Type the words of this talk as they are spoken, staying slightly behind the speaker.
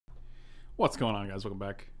What's going on, guys? Welcome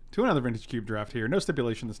back to another Vintage Cube Draft here. No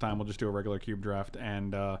stipulation this time. We'll just do a regular Cube Draft.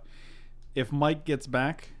 And if Mike gets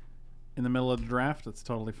back in the middle of the draft, that's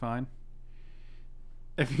totally fine.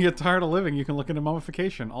 If you get tired of living, you can look into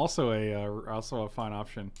mummification. Also a fine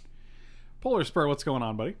option. Polar Spur, what's going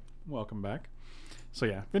on, buddy? Welcome back. So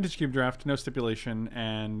yeah, Vintage Cube Draft, no stipulation.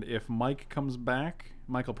 And if Mike comes back,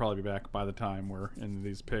 Mike will probably be back by the time we're in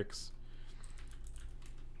these picks.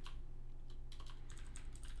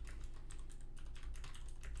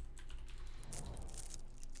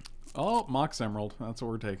 Oh, Mox Emerald. That's what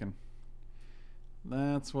we're taking.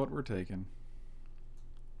 That's what we're taking.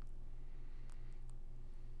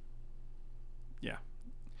 Yeah.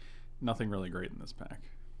 Nothing really great in this pack.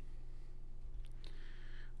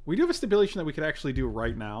 We do have a stipulation that we could actually do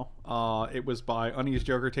right now. It was by Unused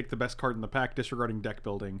Joker. Take the best card in the pack, disregarding deck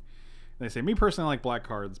building. And they say, me personally, I like black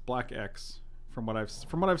cards. Black X. From what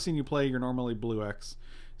I've seen you play, you're normally blue X.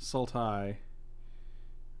 Sultai.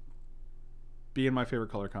 Being my favorite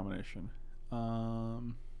color combination.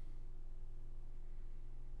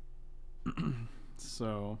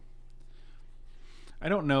 So I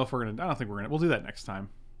don't know if we're gonna. I don't think we're gonna. We'll do that next time.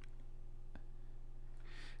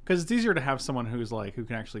 Because it's easier to have someone who's like who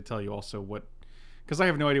can actually tell you also what. Because I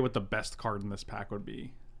have no idea what the best card in this pack would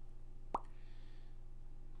be.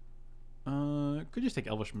 Could just take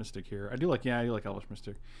Elvish Mystic here. I do like Elvish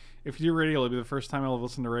Mystic. If you do radio, it'll be the first time I'll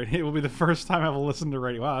listen to radio. It will be the first time I've listened to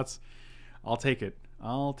radio. Wow, that's. I'll take it.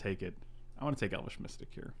 I'll take it. I want to take Elvish Mystic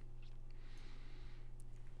here.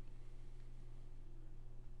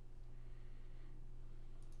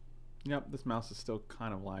 Yep, this mouse is still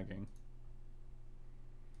kind of lagging.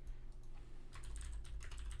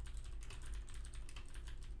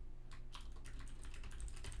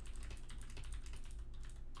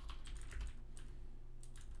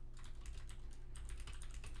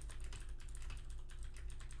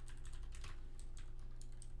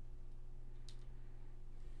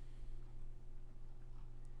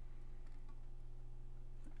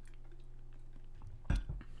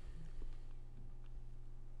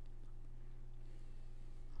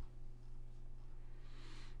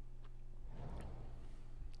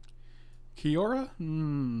 Kiora?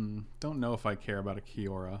 Don't know if I care about a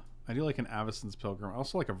Kiora. I do like an Avacyn's Pilgrim. I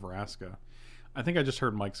also like a Vraska. I think I just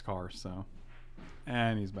heard Mike's car, so.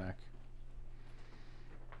 And he's back.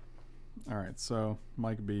 Alright, so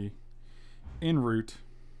Mike B. En route.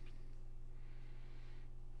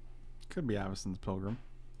 Could be Avacyn's Pilgrim.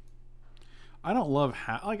 I don't love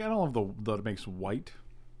I don't love the that makes white.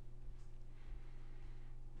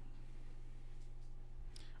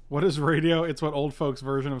 What is radio? It's what old folks'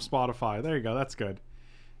 version of Spotify. There you go. That's good.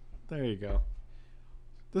 There you go.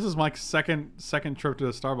 This is Mike's second trip to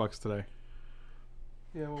the Starbucks today.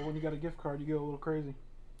 Yeah, well, when you got a gift card, you go a little crazy.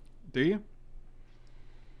 Do you?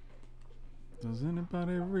 Does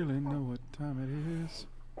anybody really know what time it is?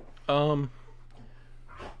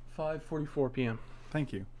 5:44 p.m.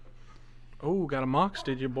 Thank you. Oh, got a Mox,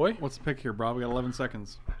 did you, boy? What's the pick here, Bob? We got 11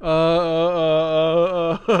 seconds.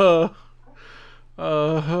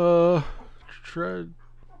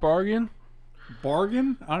 Bargain?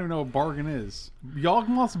 Bargain? I don't even know what bargain is.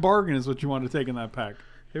 Yawgmoth's bargain is what you want to take in that pack.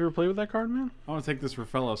 You ever play with that card, man? I want to take this for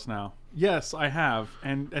Fellows now. Yes, I have.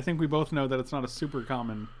 And I think we both know that it's not a super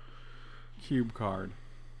common cube card.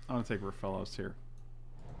 I want to take Fellows here.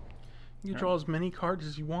 You can draw as many cards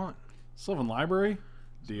as you want. Sylvan Library?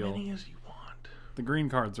 Deal. As many as you want. The green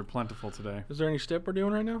cards are plentiful today. Is there any step we're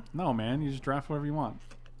doing right now? No, man. You just draft whatever you want.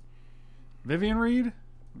 Vivian Reed?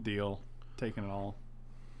 Deal. Taking it all.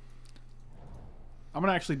 I'm going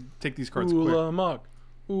to actually take these cards quick. Oola muck.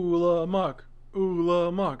 Oola muck.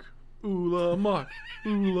 Oola muck. Oola muck.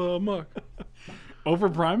 Oola muck. Over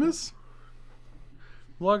Primus?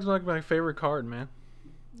 Log's like my favorite card, man.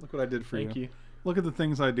 Look what I did for you. Thank you. Look at the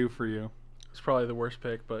things I do for you. It's probably the worst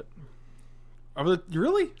pick, but...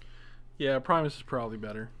 Really? Yeah, Primus is probably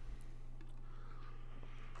better.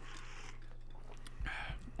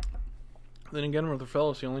 Then again, with the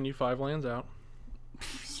Fellows, you only need 5 lands out.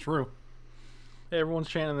 It's true. Hey, everyone's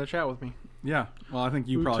chanting in the chat with me. Yeah. Well, I think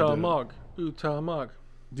you probably did. Mug. Uta mug.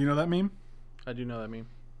 Do you know that meme? I do know that meme.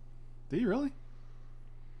 Do you really?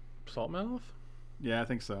 Saltmouth? Yeah, I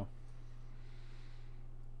think so.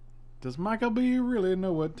 Does Michael B really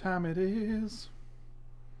know what time it is?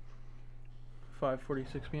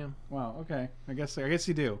 5:46 p.m. Wow. Okay. I guess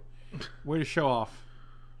you do. Way to show off.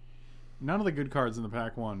 None of the good cards in the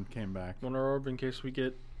pack one came back. Wonder Orb in case we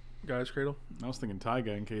get Guy's Cradle. I was thinking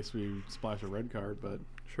Taiga in case we splash a red card, but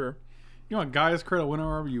Sure. you want Guy's Cradle, Winter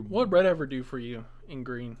Orb? What red ever do for you in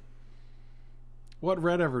green? What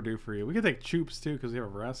red ever do for you? We could take Choops too because we have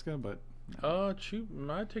a Vraska, but Choop.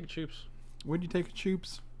 I'd take Choops. Would you take a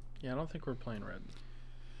Choops? Yeah, I don't think we're playing red.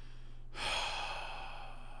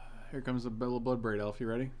 Here comes the little Bloodbraid Elf. You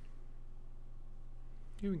ready?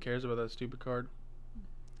 Who even cares about that stupid card?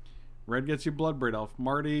 Red gets you Bloodbraid Elf.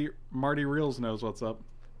 Marty Reels knows what's up.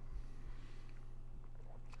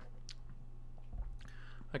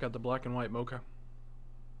 I got the black and white mocha.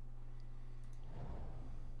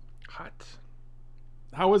 Hot.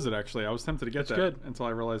 How is it actually? I was tempted to get that good. until I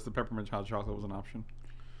realized the peppermint hot chocolate was an option.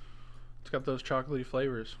 It's got those chocolatey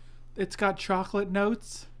flavors. It's got chocolate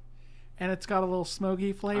notes, and it's got a little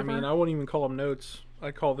smoky flavor. I mean, I wouldn't even call them notes.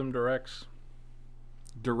 I call them directs.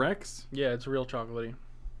 Directs? Yeah, it's real chocolatey.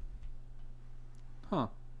 Huh.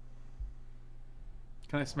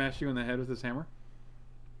 Can I smash you in the head with this hammer?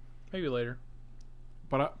 Maybe later.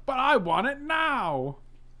 But I want it now.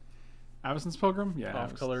 Avacyn's Pilgrim? Yeah.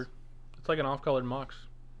 Off-color. It's like an off-colored Mox.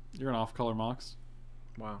 You're an off-color Mox.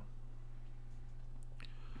 Wow.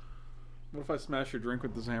 What if I smash your drink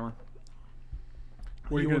with this hammer?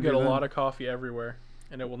 You will get a lot of coffee everywhere,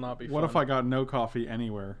 and it will not be fun. What if I got no coffee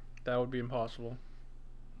anywhere? That would be impossible.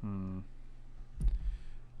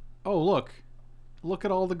 Oh, look. Look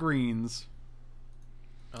at all the greens.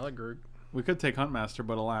 I like Groot. We could take Huntmaster,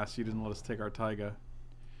 but alas, you didn't let us take our Taiga.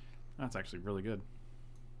 That's actually really good.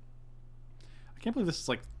 I can't believe this is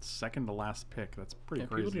like second to last pick. That's pretty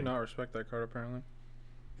crazy. People do not respect that card, apparently.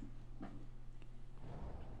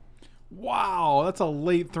 Wow, that's a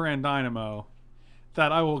late Thran Dynamo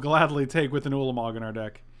that I will gladly take with an Ulamog in our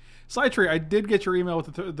deck. Cytree, I did get your email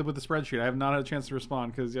with the spreadsheet. I have not had a chance to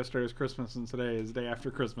respond because yesterday was Christmas and today is the day after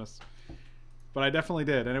Christmas. But I definitely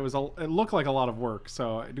did, and it looked like a lot of work,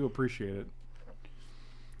 so I do appreciate it.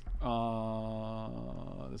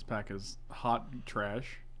 This pack is hot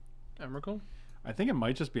trash. Emrakul? I think it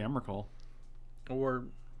might just be Emrakul. Or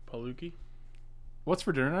Paluki? What's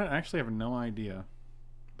for dinner tonight? I actually have no idea.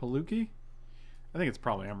 Paluki? I think it's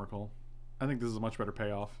probably Emrakul. I think this is a much better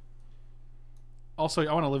payoff. Also,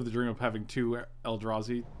 I want to live the dream of having two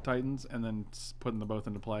Eldrazi Titans and then putting them both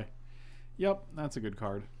into play. Yep, that's a good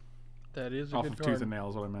card. That is a Off good of card. Tooth and Nail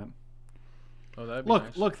is what I meant. Oh, that'd be Look,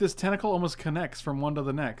 nice. look, this tentacle almost connects from one to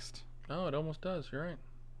the next. Oh, it almost does. You're right.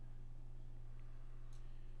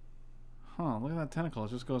 Huh, look at that tentacle. It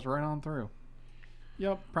just goes right on through.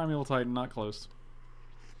 Yep, Primeval Titan, not close.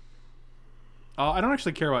 I don't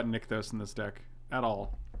actually care about Nykthos in this deck at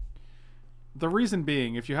all. The reason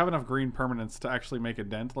being, if you have enough green permanents to actually make a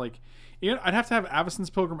dent, like, I'd have to have Avacyn's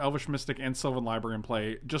Pilgrim, Elvish Mystic, and Sylvan Library in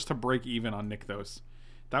play just to break even on Nykthos.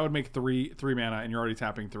 That would make three mana, and you're already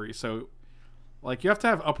tapping 3. So, like, you have to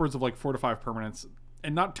have upwards of like 4 to 5 permanents,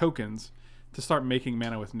 and not tokens, to start making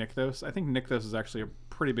mana with Nykthos. I think Nykthos is actually a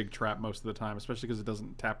pretty big trap most of the time, especially because it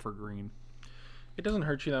doesn't tap for green. It doesn't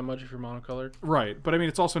hurt you that much if you're monocolored. Right, but I mean,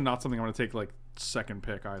 it's also not something I'm going to take like second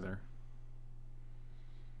pick either.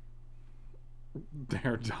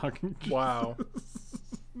 Dare Dog. Wow.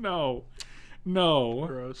 No. No.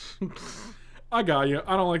 Gross. I got you.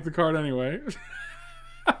 I don't like the card anyway.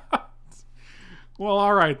 Well,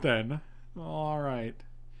 alright then. Alright.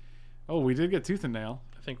 Oh, we did get Tooth and Nail.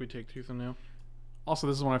 I think we take Tooth and Nail. Also,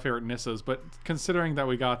 this is one of my favorite Nissas, but considering that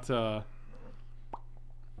we got... Don't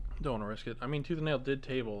want to risk it. I mean, Tooth and Nail did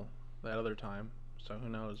table that other time, so who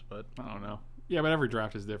knows, but... I don't know. Yeah, but every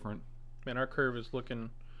draft is different. Man, our curve is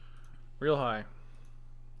looking real high.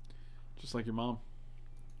 Just like your mom.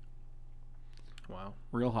 Wow.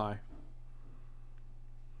 Real high.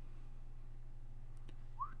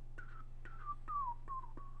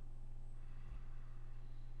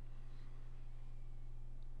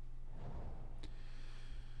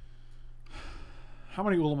 How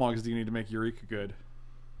many Ulamogs do you need to make Eureka good?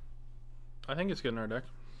 I think it's good in our deck.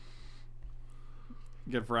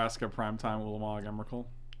 Get Vraska, Primetime, Ulamog, Emrakul.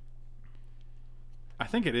 I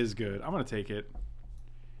think it is good. I'm going to take it.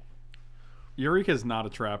 Eureka is not a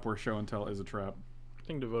trap, where Show and Tell is a trap. I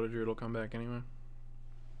think Devoted Druid will come back anyway.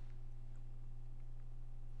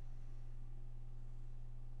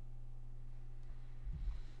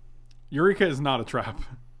 Eureka is not a trap.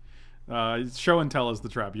 Show and Tell is the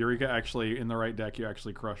trap. Eureka actually, in the right deck, you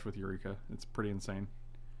actually crush with Eureka. It's pretty insane.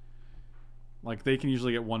 Like, they can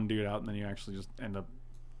usually get one dude out, and then you actually just end up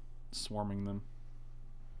swarming them.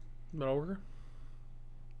 Metalworker?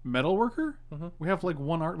 Metalworker? Mm-hmm. We have like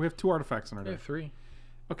we have 2 artifacts in our Yeah, deck. 3.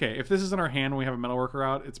 Okay, if this is in our hand and we have a Metalworker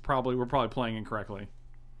out, we're probably playing incorrectly.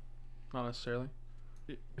 Not necessarily.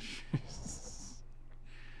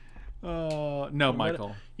 No,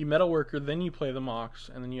 Michael. You Metalworker, then you play the Mox,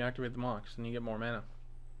 and then you activate the Mox, and you get more mana.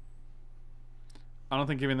 I don't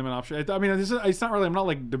think giving them an option. I mean, it's not really. I'm not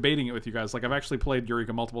like debating it with you guys. Like, I've actually played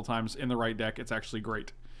Eureka multiple times in the right deck. It's actually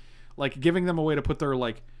great. Like, giving them a way to put their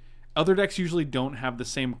like Other decks usually don't have the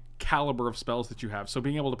same caliber of spells that you have. So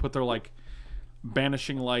being able to put their like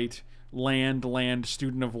Banishing Light, land,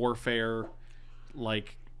 Student of Warfare,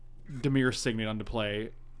 like Dimir Signet onto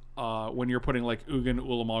play, when you're putting like Ugin,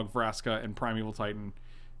 Ulamog, Vraska, and Primeval Titan,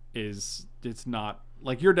 it's not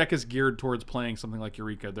like your deck is geared towards playing something like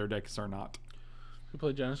Eureka. Their decks are not. We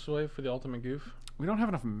play Genesis Wave for the ultimate goof. We don't have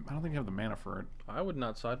enough. I don't think we have the mana for it. I would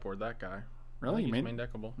not sideboard that guy. Really? He's main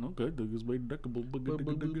deckable. No good. He's main deckable.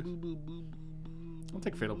 I'll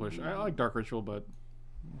take Fatal Push. I like Dark Ritual, but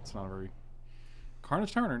it's not a very.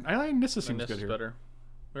 Carnage Turner. I like Nissa seems good here. Better.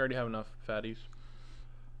 We already have enough fatties.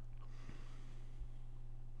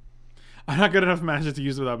 I'm not good enough Magic to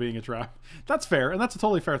use without being a trap. That's fair, and that's a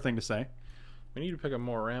totally fair thing to say. We need to pick up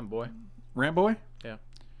more Ramp Boy. Ramp Boy? Yeah.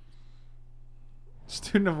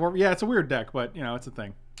 Student of Warfare. Yeah, it's a weird deck, but you know it's a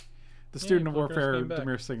thing. The Student of Warfare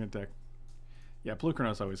Dimir Signet deck. Yeah, Blue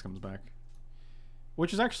Chronos always comes back,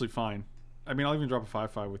 which is actually fine. I mean, I'll even drop a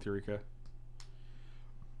 5/5 with Eureka.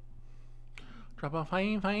 Drop a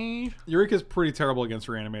 5/5. Eureka's pretty terrible against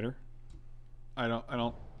Reanimator. I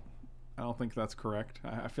don't think that's correct.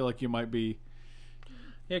 I feel like you might be.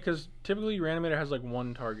 Yeah, because typically Reanimator has like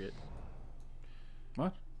one target.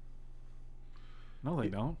 What? No, they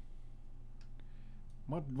don't.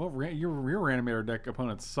 What your Reanimator deck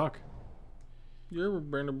opponents suck.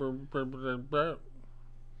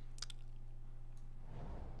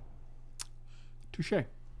 Touche.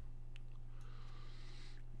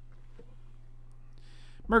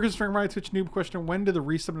 America's String Riot Twitch noob question: when do the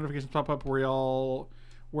resub notifications pop up where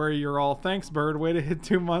you're all thanks bird, way to hit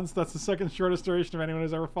 2 months? That's the second shortest duration of anyone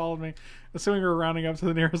who's ever followed me, assuming we're rounding up to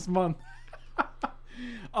the nearest month.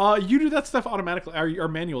 You do that stuff automatically or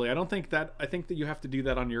manually. I think that you have to do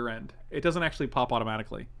that on your end. It doesn't actually pop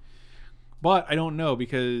automatically, but I don't know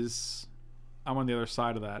because I'm on the other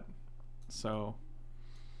side of that. So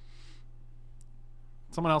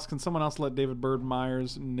can someone else let David Bird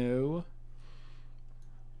Myers know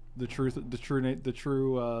the true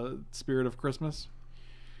spirit of Christmas?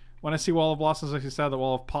 When I see Wall of Blossoms, I actually sad that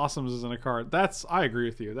Wall of Possums isn't a card. I agree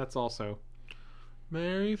with you. That's also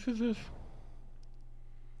Merry Christmas.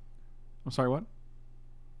 I'm sorry, what?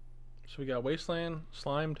 So we got Wasteland,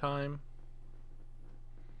 Slime Time,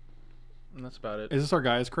 and that's about it. Is this our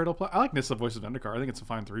guy's Cradle play? I like Nissa Voice of Endikar. I think it's a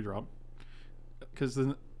fine 3-drop. Because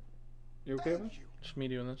then... You okay with that? Just me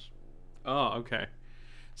doing this. Oh, okay.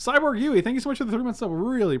 Cyborg Yui, thank you so much for the 3 months sub.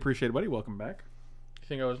 Really appreciate it, buddy. Welcome back. You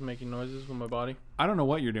think I was making noises with my body? I don't know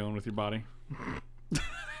what you're doing with your body.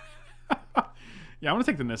 Yeah, I'm going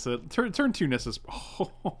to take the Nissa. Turn 2 Nissas.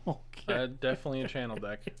 Oh, okay. Definitely a channel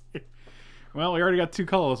deck. Well, we already got 2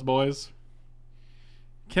 colorless, boys.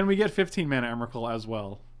 Can we get 15 mana Emrakul as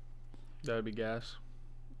well? That would be gas.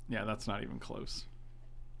 Yeah, that's not even close.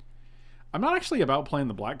 I'm not actually about playing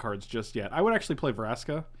the black cards just yet. I would actually play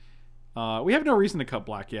Vraska. We have no reason to cut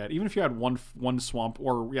black yet. Even if you had one swamp,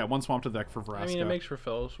 one swamp to the deck for Vraska. I mean, it makes for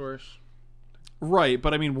Fellow Source. Right,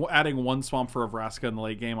 but I mean, adding one swamp for a Vraska in the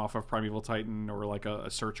late game off of Primeval Titan or like a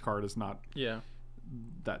search card is not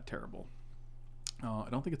that terrible. I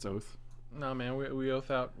don't think it's Oath. No, man, we oath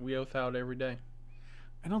out every day.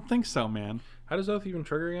 I don't think so, man. How does Oath even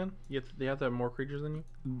trigger again? They have to have more creatures than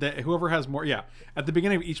you? Whoever has more, yeah. At the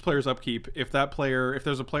beginning of each player's upkeep, if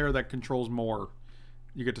there's a player that controls more,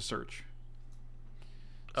 you get to search.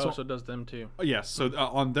 Oh, so it does them too. Yes, so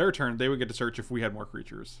on their turn, they would get to search if we had more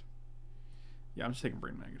creatures. Yeah, I'm just taking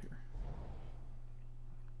Brain Maggot here.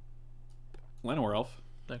 Llanowar Elf.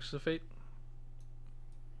 Next to Fate.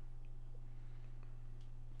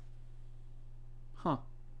 Huh.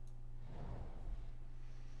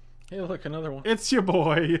 Hey, look, another one. It's your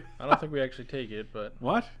boy. I don't think we actually take it, but...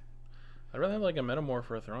 What? I'd rather have like a Metamorph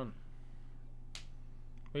for a Throne.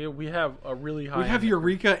 We have a really high... We have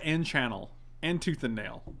Eureka and Channel. And Tooth and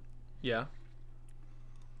Nail. Yeah.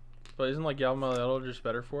 But isn't like Yavimaya Elder just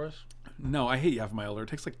better for us? No, I hate Yavimaya Elder. It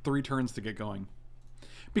takes like 3 turns to get going.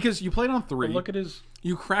 Because you play it on 3. But look at his...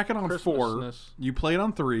 You crack it on 4. You play it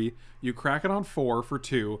on 3. You crack it on 4 for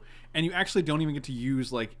 2. And you actually don't even get to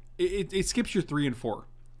use like... It skips your 3 and 4.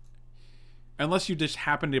 Unless you just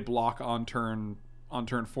happen to block on turn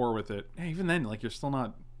 4 with it. Yeah, even then, like, you're still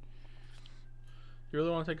not... You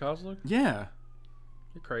really want to take Kozilek? Yeah.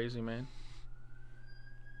 You're crazy, man.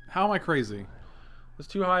 How am I crazy? It's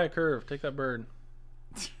too high a curve. Take that bird.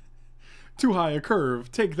 Too high a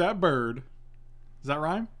curve. Take that bird. Does that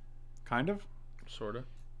rhyme? Kind of? Sorta.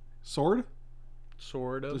 Sword?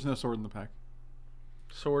 Sort of. There's no sword in the pack.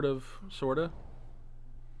 Sort of. Sorta.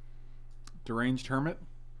 Deranged Hermit?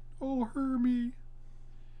 Oh, Hermie.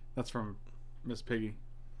 That's from Miss Piggy.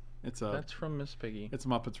 That's from Miss Piggy. It's a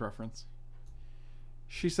Muppets reference.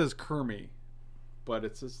 She says Kermie, but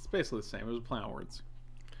it's basically the same. It was a play on words.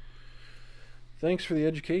 Thanks for the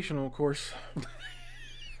educational course.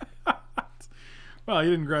 Well,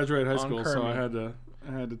 you didn't graduate high On school, so I Kermit.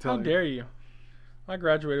 had to tell How you. dare you? I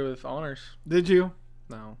graduated with honors. Did you?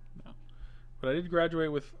 No. No. But I did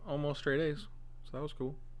graduate with almost straight A's, so that was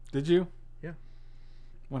cool. Did you? Yeah.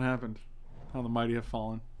 What happened? How the mighty have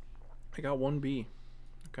fallen. I got 1B.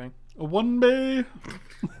 Okay. A 1B.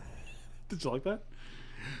 Did you like that?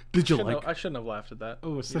 Did you like? I shouldn't have laughed at that.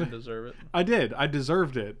 Oh, You didn't deserve it. I did. I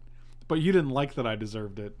deserved it, but you didn't like that I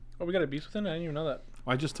deserved it. Oh, we got a beast within? I didn't even know that.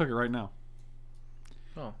 I just took it right now.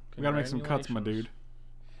 Oh, We gotta make some cuts, my congratulations. dude.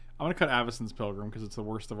 I'm gonna cut Avacyn's Pilgrim because it's the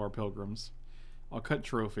worst of our pilgrims. I'll cut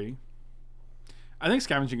Trophy. I think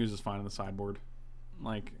Scavenging Ooze is fine on the sideboard.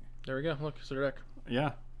 Like, There we go. Look, it's their deck.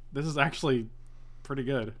 yeah, this is actually pretty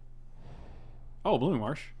good. Oh, Blooming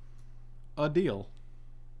Marsh. A deal.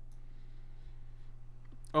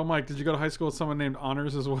 Oh, Mike, did you go to high school with someone named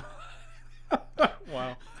Honors as well?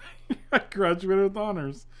 Wow. I graduated with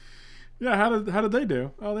honors. Yeah, how did they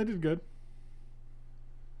do? Oh, they did good.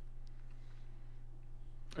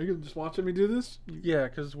 Are you just watching me do this? Yeah,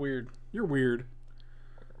 because it's weird. You're weird.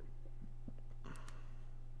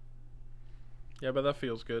 Yeah, but that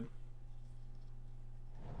feels good.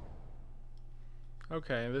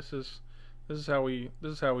 Okay, this is how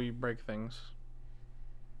we break things.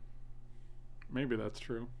 Maybe that's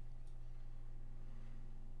true.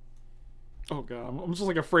 Oh god, I'm just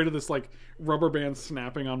like afraid of this like rubber band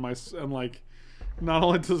snapping on my and like not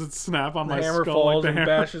only does it snap on The my hammer skull, falls like the and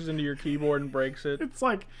hammer, bashes into your keyboard and breaks it. it's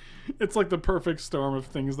like the perfect storm of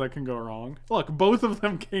things that can go wrong. Look, both of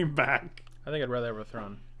them came back. I think I'd rather have a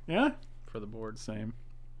Throne Yeah, for the board. same.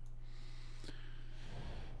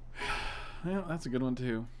 Yeah, that's a good one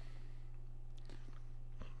too.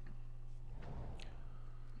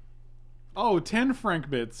 Oh, 10 franc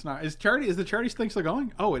bits. Now, is the charity thing still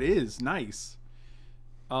going? Oh, it is. Nice.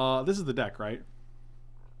 This is the deck, right?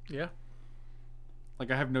 Yeah. Like,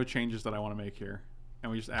 I have no changes that I want to make here.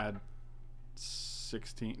 And we just add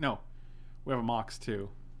 16. No. We have a Mox, too.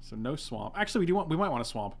 So no swamp. Actually, we might want a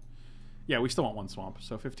swamp. Yeah, we still want one swamp.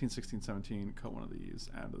 So 15, 16, 17. Cut one of these.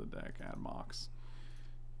 Add to the deck. Add Mox.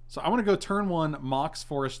 So I want to go turn 1 Mox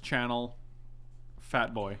Forest Channel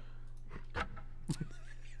Fat Boy.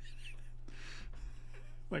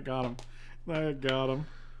 I got him.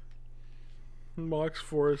 Mox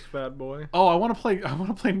Forest Fat Boy. Oh, I want to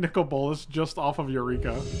play Nicol Bolas just off of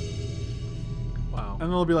Eureka. Wow. And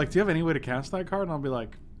they'll be like, "Do you have any way to cast that card?" And I'll be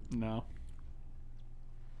like, "No."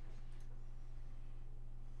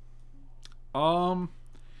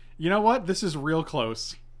 You know what? This is real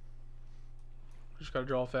close. Just gotta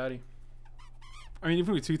draw a fatty. I mean,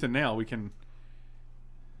 even with Tooth and Nail, we can.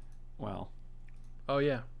 Well, Oh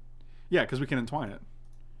yeah. yeah, because we can entwine it.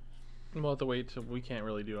 We'll have to wait till we can't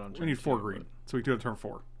really do it on turn We need 4 2, green, so we can do it at turn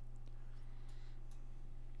 4,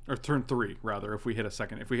 or turn 3 rather. If we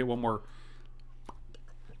hit one more.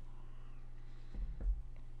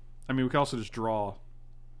 I mean, we could also just draw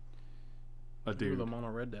a Ooh, dude. the mono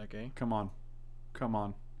red deck, eh? Come on.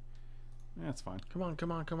 Yeah, that's fine. Come on.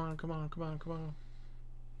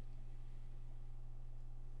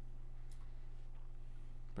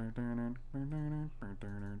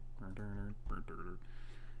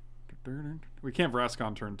 We can't Vrask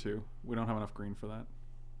on turn 2. We don't have enough green for that.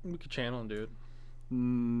 We could channel and do it.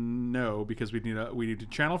 No, because we need to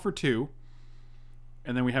channel for 2,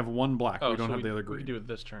 and then we have 1 black. We don't so have the other We green. could do it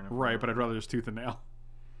this turn. if we Right, want. but I'd rather just Tooth and Nail.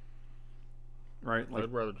 Right, like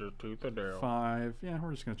I'd rather just tooth and nail. 5. Yeah, we're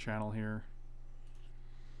just gonna channel here.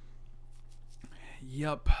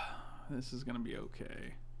 Yup, this is gonna be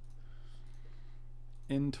okay.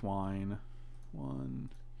 Entwine. 1,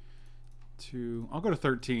 2. I'll go to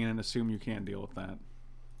 13 and assume you can't deal with that.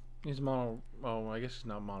 He's mono. Oh, I guess he's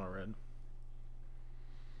not mono red.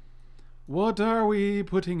 What are we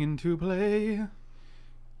putting into play? Is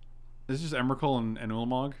this just Emrakul and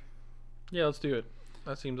Ulamog? Yeah, let's do it.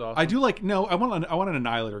 That seems awesome. I do like no. I want an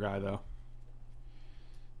Annihilator guy though.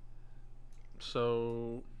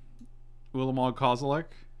 So Ulamog Kozilek.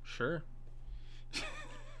 sure.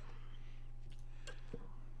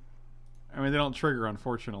 I mean, they don't trigger,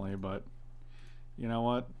 unfortunately, but you know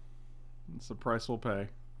what? It's the price we'll pay.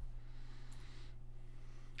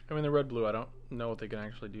 I mean, the red blue. I don't know what they can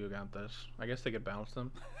actually do against this. I guess they could bounce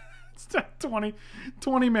them. It's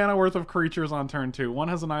 20 mana worth of creatures on turn 2. One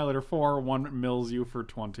has Annihilator 4, one mills you for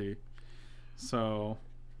 20. So,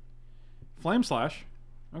 Flame Slash.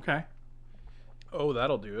 Okay. Oh,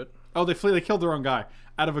 that'll do it. Oh, they killed their own guy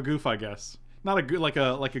out of a goof, I guess. Not a good like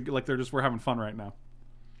they're just we're having fun right now.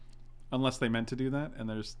 Unless they meant to do that, and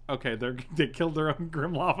there's okay. They killed their own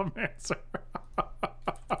Grim Lava Mancer.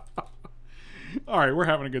 All right, we're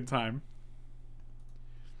having a good time.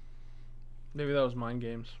 Maybe that was mind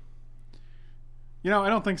games. You know, I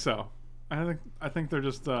don't think so. I think they're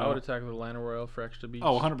just. I would attack with a Lantern Royale for extra beats.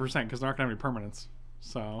 Oh, 100%, because they're not gonna have any permanents.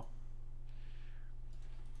 So.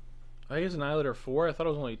 I think it's Annihilator 4. I thought it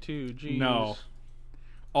was only 2. Jeez. No.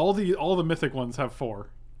 All the mythic ones have 4.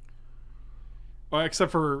 Well,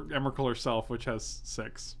 except for Emrakul herself, which has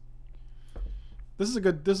 6. This is a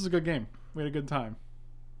good game. We had a good time.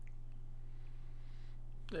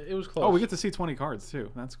 It was close. Oh, we get to see 20 cards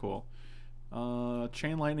too. That's cool.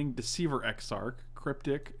 Chain Lightning, Deceiver Exarch,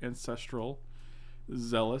 Cryptic, Ancestral,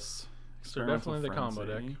 Zealous. So definitely the combo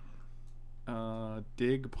deck.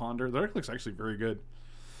 Dig, Ponder. The deck looks actually very good.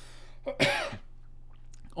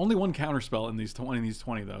 Only one counterspell in these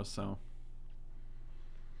 20 though, so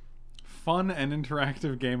fun and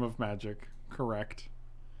interactive game of Magic. Correct.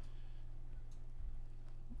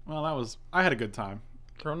 Well, I had a good time.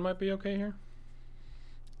 Throne might be okay here.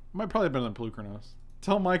 Might probably have been than Pelucranos.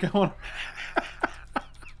 Tell Mike I want.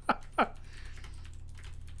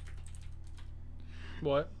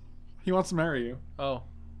 What? He wants to marry you. Oh.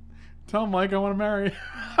 Tell Mike I want to marry you.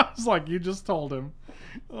 I was like, you just told him.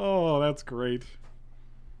 Oh, that's great.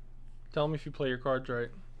 Tell him if you play your cards right.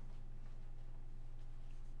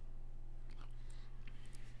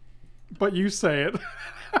 But you say it.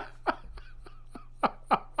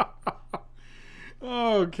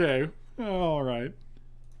 Okay. All right.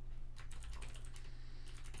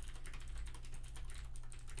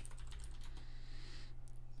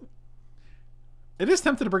 It is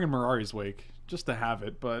tempted to bring in Mirari's Wake just to have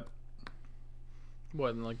it, but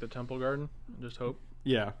What, in like the Temple Garden? Just hope.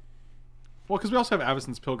 yeah. Well, because we also have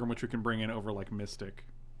Avacyn's Pilgrim, which we can bring in over like Mystic.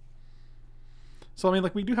 So I mean,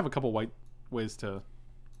 like we do have a couple white ways to.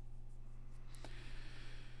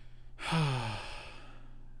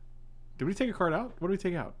 Did we take a card out? What did we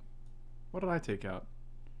take out? What did I take out?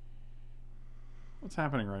 What's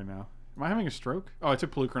happening right now? Am I having a stroke? Oh, I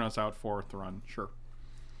took Pelucranos out for Thrun. Sure.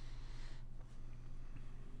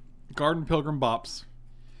 Garden Pilgrim Bops.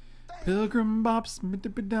 Pilgrim Bops.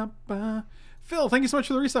 Phil, thank you so much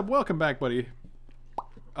for the resub. Welcome back, buddy.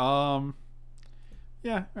 Yeah,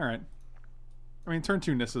 alright. I mean, turn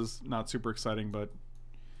 2 Nissa's not super exciting, but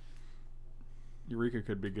Eureka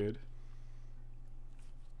could be good.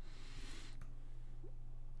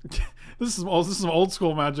 This is some old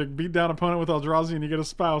school Magic. Beat down opponent with Eldrazi and you get a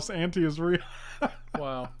spouse. Ante is real.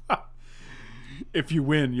 Wow. If you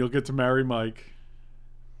win, you'll get to marry Mike.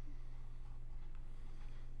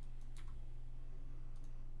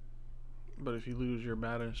 But if you lose, you're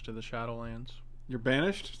banished to the Shadowlands. You're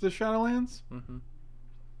banished to the Shadowlands? Mm-hmm.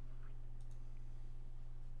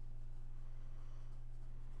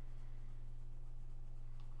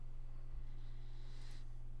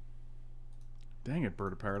 Dang it,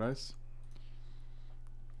 Bird of Paradise.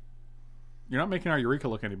 You're not making our Eureka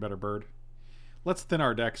look any better, Bird. Let's thin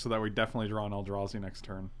our deck so that we definitely draw an Eldrazi next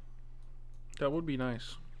turn. That would be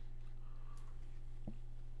nice.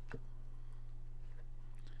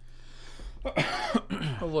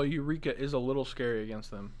 Although Eureka is a little scary against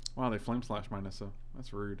them. Wow, they Flame Slash my Nissa.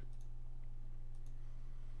 That's rude.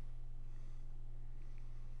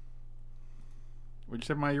 Would you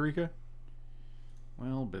say my Eureka?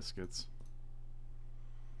 Well, biscuits.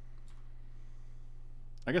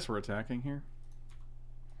 I guess we're attacking here.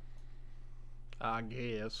 I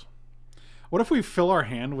guess. What if we fill our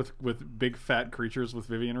hand with big fat creatures with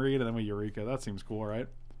Vivian Reed and then we Eureka? That seems cool, right?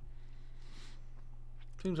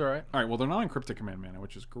 Seems alright. Alright, well they're not in Cryptic Command mana,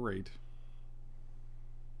 which is great.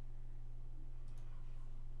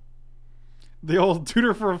 The old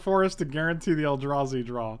tutor for a forest to guarantee the Eldrazi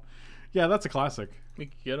draw. Yeah, that's a classic. We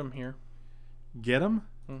could get them here. Get them?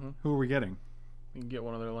 Mm-hmm. Who are we getting? We can get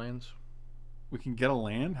one of their lands. We can get a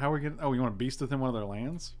land? How are we getting... Oh, you want to beast within one of their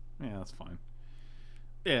lands? Yeah, that's fine.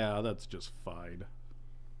 Yeah, that's just fine.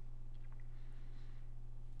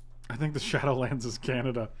 I think the Shadowlands is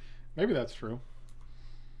Canada. Maybe that's true.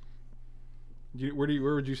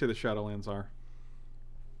 Where would you say the Shadowlands are?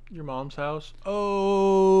 Your mom's house?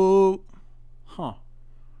 Oh! Huh.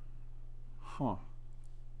 Huh.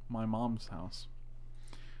 My mom's house.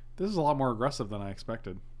 This is a lot more aggressive than I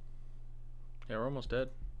expected. Yeah, we're almost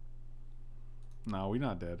dead. No, we're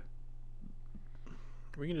not dead.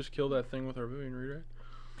 We can just kill that thing with our Vivian Reed, right?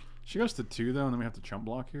 She goes to 2 though, and then we have to chump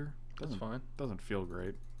block here. That's fine. Doesn't feel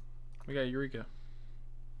great. We got Eureka.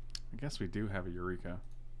 I guess we do have a Eureka.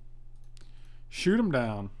 Shoot him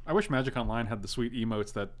down. I wish Magic Online had the sweet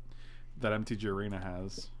emotes that MTG Arena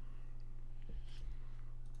has.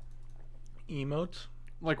 Emotes?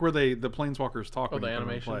 Like where the planeswalkers talk when the you put them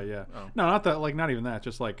in animation? play. Yeah. Oh. No, not that. Like not even that.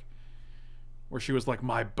 Just like where she was like,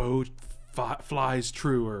 "My boat flies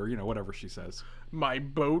true," or whatever she says. My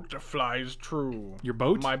boat flies true. Your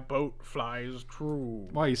boat? My boat flies true.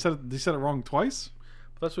 Why you said it wrong twice?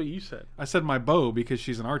 That's what you said. I said my bow because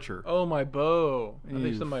she's an archer. Oh, my bow. I think you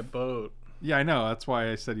You- said my boat. Yeah, I know. That's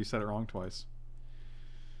why I said you said it wrong twice.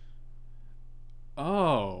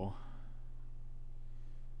 Oh.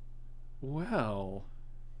 Well.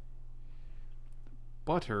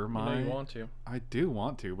 Butter, I my... know you want to. I do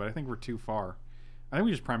want to, but I think we're too far. I think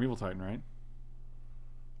we just Primeval Titan, right?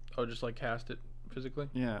 Oh, just like cast it physically?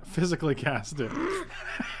 Yeah, physically cast it.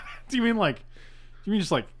 Do you mean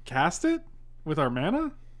just like cast it with our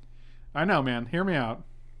mana? I know, man. Hear me out.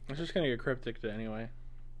 It's just gonna get cryptic anyway.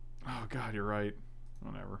 Oh god, you're right.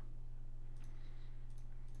 Whatever.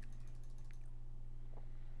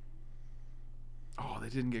 Oh, they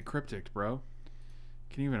didn't get cryptic, bro.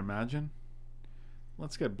 Can you even imagine?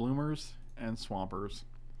 Let's get bloomers and swampers.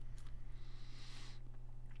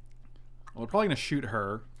 Well, we're probably going to shoot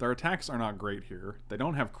her. Their attacks are not great here. They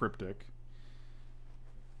don't have cryptic.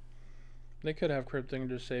 They could have cryptic and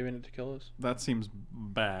just saving it to kill us. That seems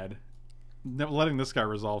bad. Letting this guy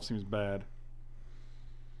resolve seems bad.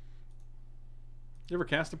 You ever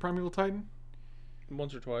cast a Primeval Titan?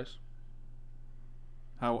 Once or twice.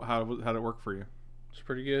 How'd it work for you? It's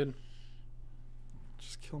pretty good.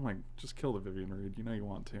 Just kill the Vivian Reed. You know you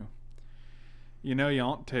want to. You know you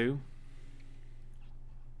want to.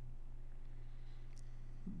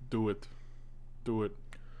 Do it. Do it.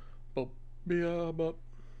 Bop, bia, bop.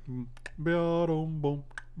 Boom,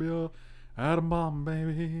 boom, atom bomb,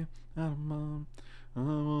 baby. Atom bomb. I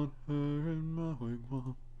want her in my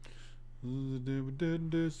wigwam.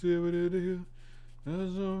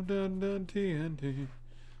 TNT.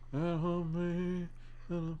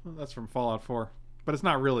 That's from Fallout 4. But it's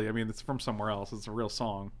not really. I mean, it's from somewhere else. It's a real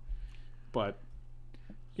song. But,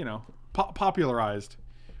 popularized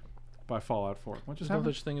by Fallout 4. What just There's no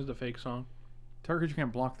happened? such thing as the fake song. Target, you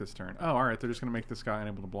can't block this turn. Oh, alright. They're just going to make this guy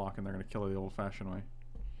unable to block, and they're going to kill it the old-fashioned way.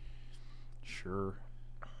 Sure.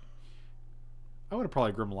 I would have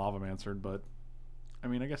probably Grim Lavamancered, but... I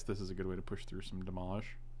mean, I guess this is a good way to push through some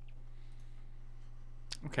Demolish.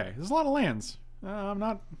 Okay, there's a lot of lands. I'm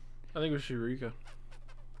not... I think it was Shurika.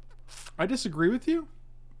 I disagree with you.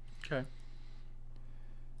 Okay.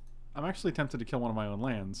 I'm actually tempted to kill one of my own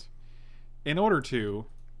lands. In order to...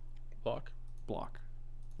 Block. block.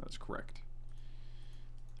 That's correct.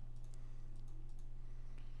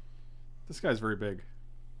 This guy's very big.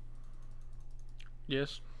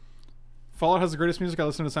 Yes. Fallout has the greatest music. I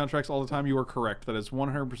listen to soundtracks all the time. You are correct. That is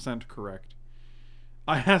 100% correct.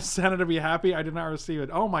 I asked Santa to be happy. I did not receive it.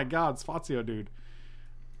 Oh my god, Sfazio, dude.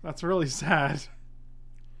 That's really sad.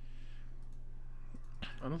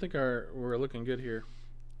 I don't think we're looking good here.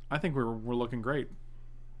 I think we're looking great.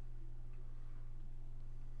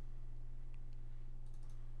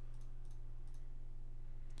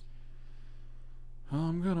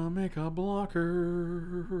 I'm gonna make a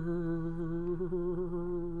blocker.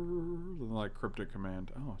 Like cryptic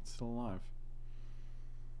command. Oh, it's still alive.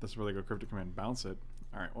 This is where they go cryptic command. Bounce it.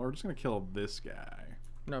 Alright, well, we're just gonna kill this guy.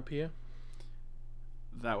 Not Pia?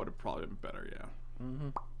 That would have probably been better, yeah. Mm-hmm.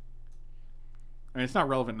 I mean, it's not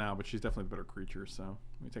relevant now, but she's definitely the better creature, so...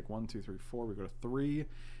 We take 1, 2, 3, 4. We go to 3.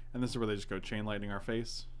 And this is where they just go chain lightning our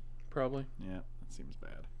face. Probably. Yeah, that seems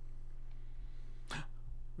bad.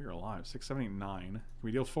 We are alive. 6, 7, 8, 9. Can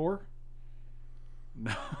we deal 4?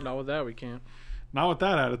 No. Not with that, we can't. Not with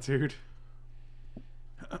that attitude.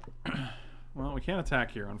 Well, we can't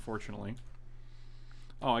attack here, unfortunately.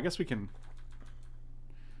 Oh, I guess we can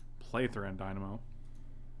play Thran Dynamo.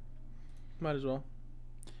 Might as well.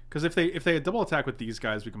 Because if they double attack with these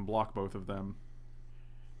guys, we can block both of them.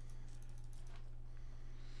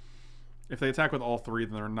 If they attack with all three,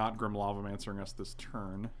 then they're not Grim Lavamanceing us this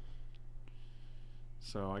turn.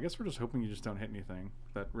 So I guess we're just hoping you just don't hit anything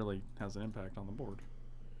that really has an impact on the board.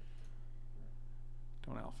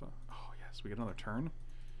 Don't alpha. Oh yes, we get another turn.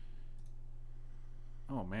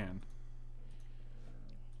 Oh man.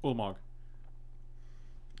 Ulamog.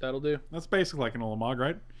 That'll do. That's basically like an Ulamog,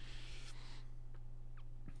 right?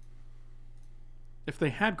 If they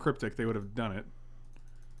had Cryptic, they would have done it.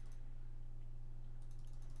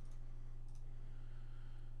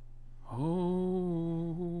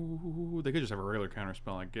 Oh, they could just have a regular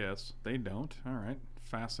counterspell, I guess. They don't. All right,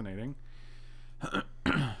 fascinating.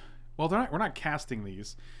 Well, we're not casting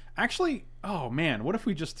these. Actually, oh man, what if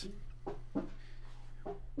we just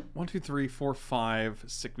 1, 2, 3, 4, 5,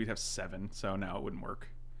 6? We'd have 7, so no, it wouldn't work.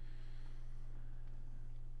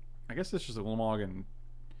 I guess it's just a Ulamog and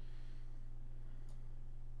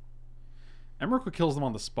Emrakul kills them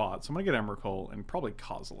on the spot, so I'm going to get Emrakul and probably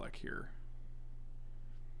Kozilek here.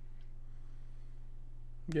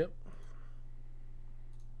 Yep.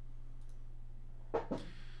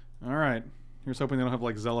 Alright. Here's hoping they don't have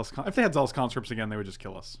like Zealous... If they had Zealous Conscripts again, they would just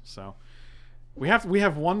kill us. So we have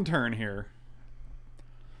one turn here.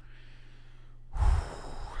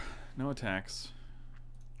 No attacks.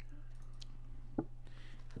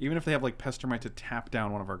 Even if they have like Pestermite to tap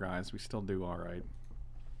down one of our guys, we still do alright.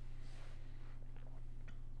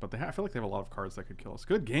 But I feel like they have a lot of cards that could kill us.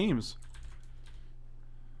 Good games.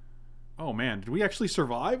 Oh man, did we actually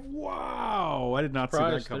survive? Wow, I did not see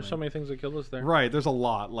that coming. There's so many things that killed us there. Right, there's a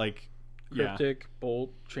lot. Like, Cryptic,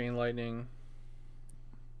 Bolt, Chain Lightning.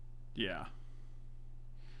 Yeah.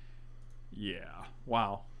 Yeah.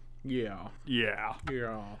 Wow. Yeah. Yeah.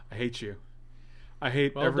 Yeah. I hate you. I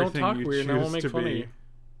hate everything don't talk you weird. choose Now we'll make to fun of be. you.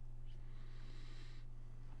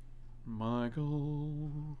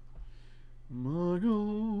 Michael.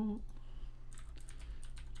 Michael.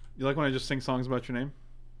 You like when I just sing songs about your name?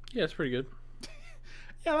 Yeah, it's pretty good.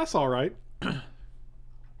 Yeah, that's all right. Did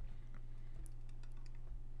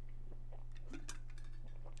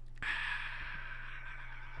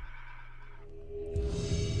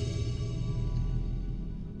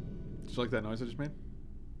you like that noise I just made?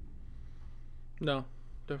 No,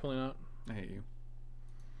 definitely not. I hate you.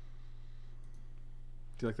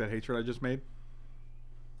 Do you like that hatred I just made?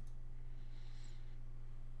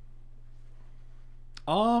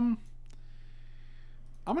 I'm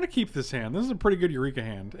going to keep this hand. This is a pretty good Eureka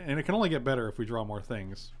hand, and it can only get better if we draw more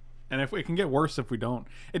things. And if it can get worse if we don't.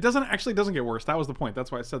 It doesn't get worse. That was the point.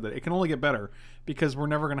 That's why I said that. It can only get better because we're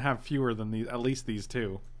never going to have fewer than these, at least these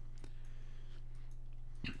two.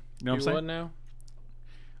 You know what I'm saying? What now?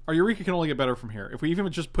 Our Eureka can only get better from here. If we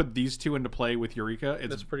even just put these two into play with Eureka,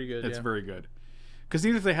 that's pretty good. It's very good. Because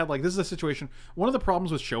even if they had like, this is a situation. One of the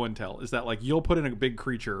problems with show and tell is that like you'll put in a big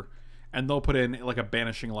creature, and they'll put in like a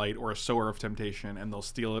Banishing Light or a Sower of Temptation, and they'll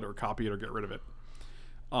steal it or copy it or get rid of it.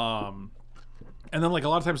 And then like a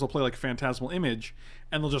lot of times they'll play like Phantasmal Image,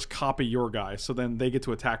 and they'll just copy your guy, so then they get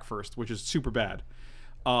to attack first, which is super bad.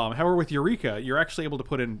 However, with Eureka, you're actually able to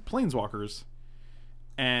put in Planeswalkers,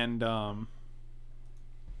 and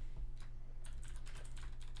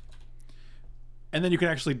then you can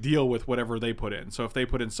actually deal with whatever they put in. So if they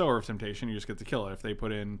put in Sower of Temptation, you just get to kill it. If they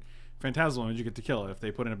put in Phantasmal Image, you get to kill it. If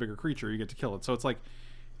they put in a bigger creature, you get to kill it. So it's like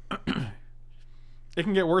it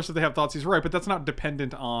can get worse if they have Thoughtseize, right? But that's not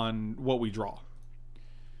dependent on what we draw.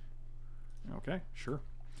 Okay, sure.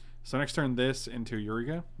 So next turn, this into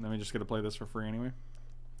Eureka. Then we just get to play this for free anyway.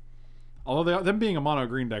 Although them being a mono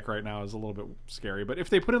green deck right now is a little bit scary. But if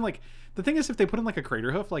they put in like, the thing is, if they put in like a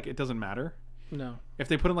Crater Hoof, like it doesn't matter. No. If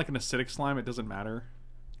they put in like an Acidic Slime, it doesn't matter.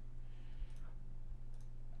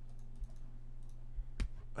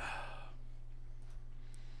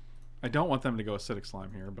 I don't want them to go Acidic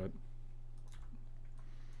Slime here, but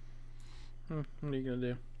What are you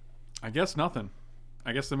gonna do? I guess nothing.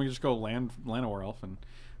 I guess then we just go Llanowar Elf and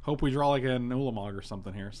hope we draw like an Ulamog or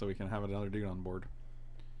something here so we can have another dude on board.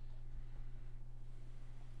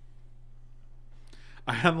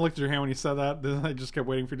 I hadn't looked at your hand when you said that. Then I just kept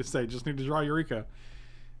waiting for you to say, just need to draw Eureka.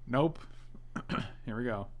 Nope. Here we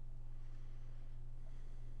go.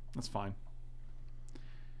 That's fine.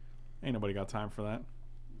 Ain't nobody got time for that.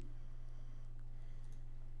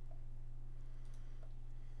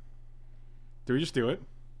 Do we just do it?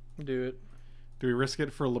 Do it. Do we risk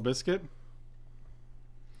it for a Libiscuit?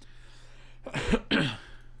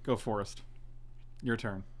 Go Forest. Your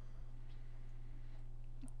turn.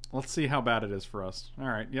 Let's see how bad it is for us.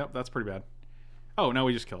 Alright, yep, that's pretty bad. Oh, now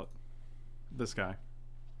we just kill it. This guy.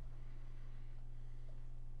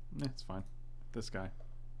 It's fine. This guy.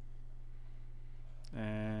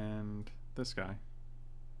 And this guy.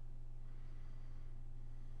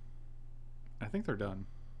 I think they're done.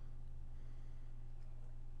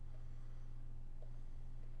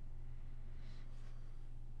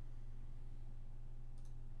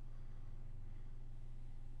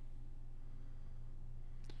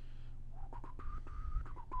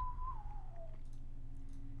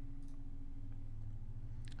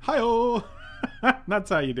 Hi-oh! That's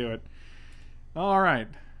how you do it. All right.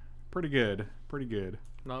 Pretty good. Pretty good.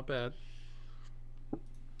 Not bad.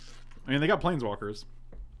 I mean, they got Planeswalkers.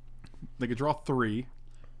 They could draw 3,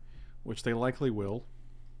 which they likely will.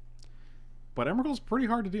 But Emrakul's pretty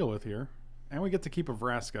hard to deal with here. And we get to keep a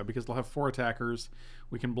Vraska because they'll have 4 attackers.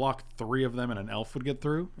 We can block 3 of them and an elf would get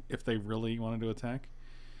through if they really wanted to attack.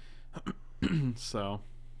 So,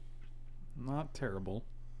 not terrible.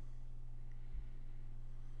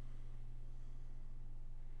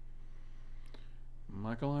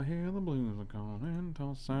 Michael, I hear the blues are calling.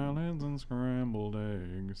 Tossed salads and scrambled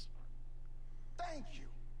eggs. Thank you.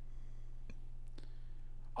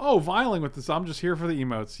 Oh, viling with this. I'm just here for the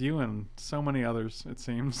emotes. You and so many others, it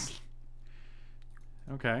seems.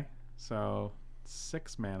 Okay, so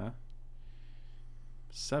 6 mana.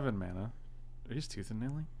 7 mana. Are you just tooth and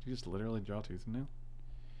nailing? Did you just literally draw tooth and nail?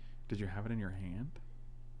 Did you have it in your hand?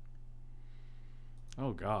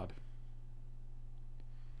 Oh, God.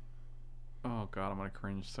 Oh, God, I'm going to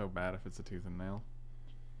cringe so bad if it's a tooth and nail.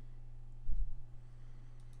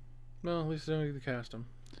 Well, at least they don't need to cast them.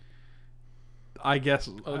 I guess.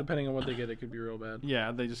 Oh, depending on what they get, it could be real bad.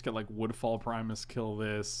 Yeah, they just get like Woodfall Primus, kill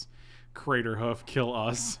this. Crater Hoof, kill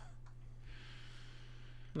us.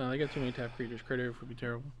 No, they got too many tap creatures. Crater Hoof would be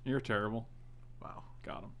terrible. You're terrible. Wow,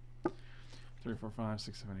 got him. 3, 4, 5,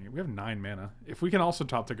 6, 7, 8. We have 9 mana. If we can also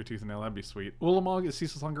top tick a Tooth and Nail, that'd be sweet. Ulamog is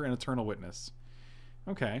Ceaseless Hunger and Eternal Witness.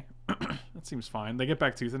 Okay, that seems fine. They get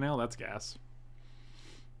back Tooth and Nail, that's gas.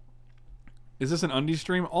 Is this an Undie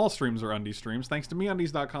stream? All streams are Undie streams. Thanks to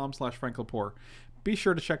meundies.com/FrankLepore. Be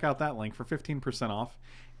sure to check out that link for 15% off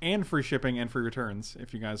and free shipping and free returns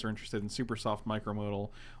if you guys are interested in super soft micromodal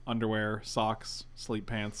underwear, socks, sleep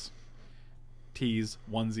pants, tees,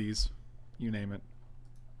 onesies, you name it.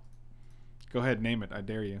 Go ahead, name it. I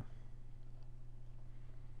dare you.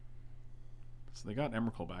 So they got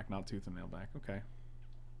Emrakul back, not Tooth and Nail back. Okay.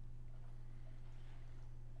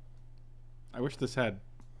 I wish this had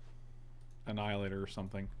Annihilator or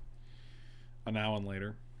something. A now and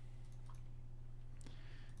later.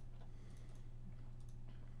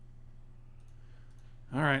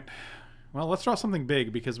 Alright. Well, let's draw something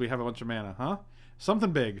big because we have a bunch of mana, huh?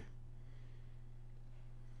 Something big.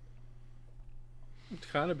 It's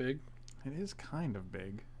kind of big. It is kind of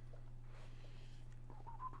big.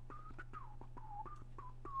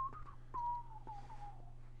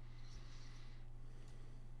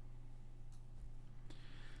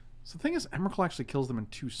 So the thing is, Emrakul actually kills them in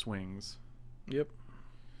 2 swings. Yep.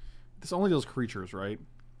 This only deals creatures, right?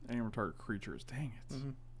 Any target creatures. Dang it.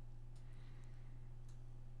 Mm-hmm.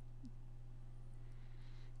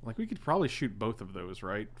 Like, we could probably shoot both of those,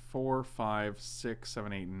 right? 4, 5, 6,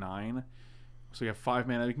 7, 8, 9. So we have 5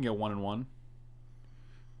 mana. We can get 1 and 1.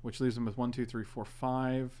 Which leaves them with 1, 2, 3, 4,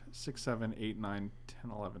 5, 6, 7, 8, 9, 10,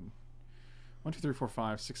 11. 1, 2, 3, 4,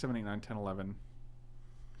 5, 6, 7, 8, 9, 10, 11.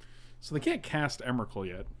 So they can't cast Emrakul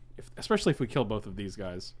yet. Especially if we kill both of these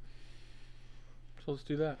guys. So let's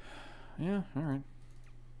do that. Yeah, alright.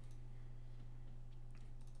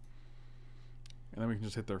 And then we can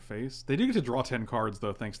just hit their face. They do get to draw 10 cards,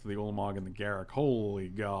 though, thanks to the Ulamog and the Garruk. Holy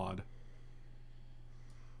God.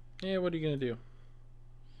 Yeah, what are you going to do?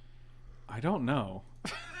 I don't know.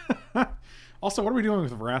 Also, what are we doing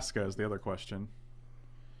with Vraska is the other question.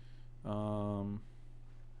 1,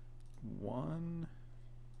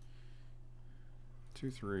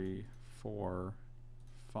 2, 3, 4,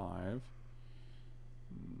 5.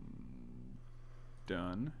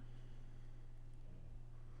 Done.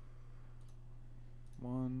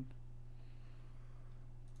 1.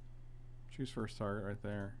 Choose first target right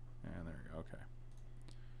there. And there we go. Okay.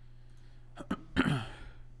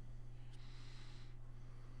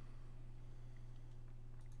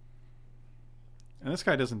 And this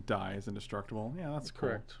guy doesn't die. He's indestructible. Yeah, that's cool.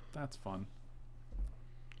 Correct. That's fun.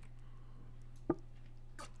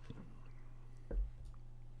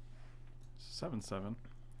 Seven.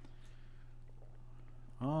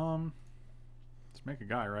 Let's make a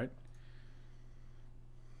guy, right?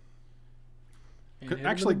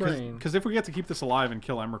 Actually, because if we get to keep this alive and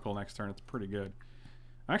kill Emrakul next turn, it's pretty good.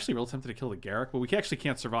 I'm actually real tempted to kill the Garruk, but we actually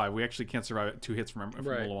can't survive. We actually can't survive at 2 hits from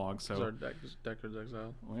Ulamog, so our deck is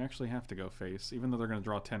exiled. We actually have to go face, even though they're going to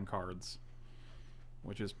draw 10 cards,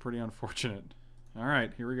 which is pretty unfortunate. All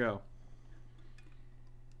right, here we go.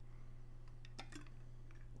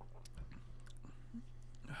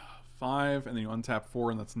 Five, and then you untap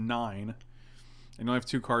 4, and that's 9. And you only have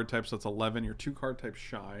 2 card types, so that's 11. You're 2 card types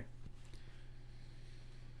shy.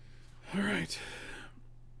 All right.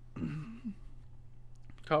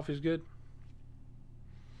 Coffee's good.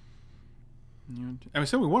 And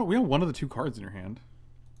so we have one of the 2 cards in your hand.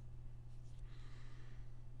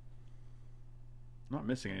 Not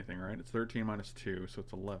missing anything, right? It's 13 minus 2, so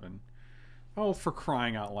it's 11. Oh, for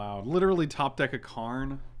crying out loud. Literally top deck a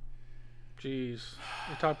Karn. Jeez.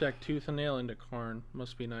 The top deck Tooth and Nail into Karn.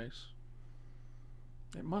 Must be nice.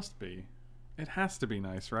 It must be. It has to be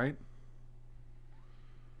nice, right?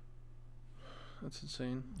 That's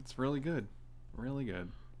insane. It's really good. Really good.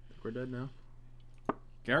 I think we're dead now.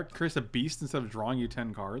 Garruk creates a beast instead of drawing you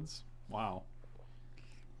 10 cards? Wow.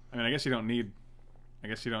 I mean, I guess you don't need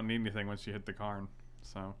anything once you hit the Karn.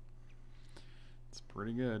 So It's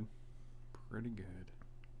pretty good. Pretty good.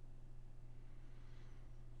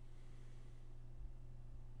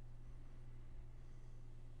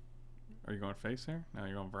 Are you going face here? No,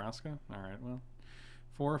 you're going Vraska? Alright, well.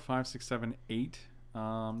 4, 5, 6, 7, 8.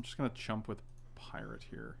 I'm just going to chump with Pirate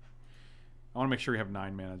here. I want to make sure we have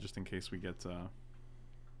 9 mana just in case we get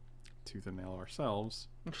Tooth and Nail ourselves.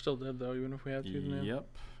 We're still dead though, even if we have Tooth and Nail. Yep.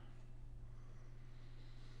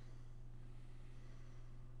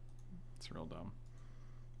 It's real dumb.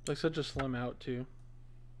 Like such a slim out too.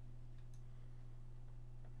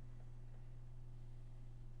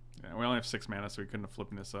 Yeah, we only have 6 mana, so we couldn't have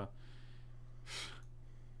flipped Nissa.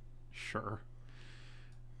 Sure.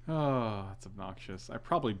 Oh, that's obnoxious. I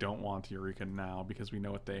probably don't want Eureka now because we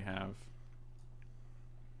know what they have.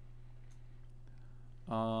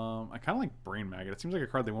 I kind of like Brain Maggot. It seems like a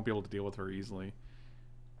card they won't be able to deal with very easily.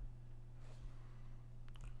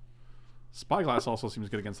 Spyglass also seems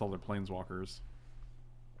good against all their Planeswalkers.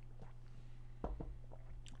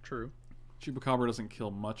 True. Chupacabra doesn't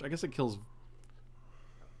kill much. I guess it kills...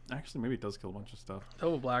 Actually, maybe it does kill a bunch of stuff.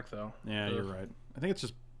 Double black though. Yeah, Ugh. you're right. I think it's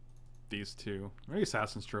just these two. Maybe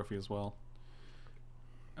Assassin's Trophy as well.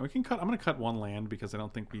 And we can cut... I'm going to cut 1 land because I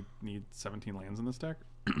don't think we need 17 lands in this deck.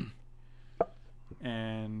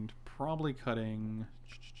 And probably cutting...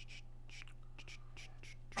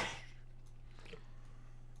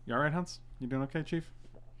 You alright, Hans? You doing okay, Chief?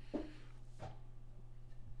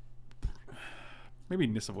 Maybe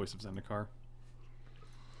Nissa Voice of Zendikar.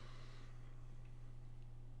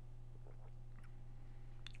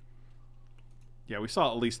 Yeah, we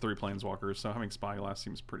saw at least 3 Planeswalkers, so having Spyglass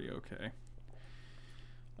seems pretty okay.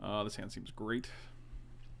 This hand seems great.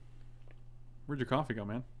 Where'd your coffee go,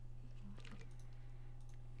 man?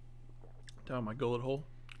 Down my gullet hole.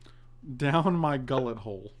 Down my gullet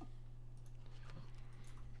hole.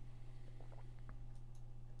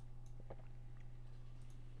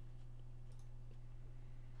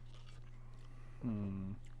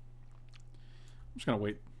 I'm just gonna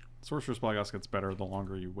wait. Sorcerer's Spyglass gets better the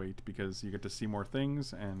longer you wait because you get to see more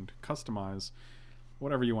things and customize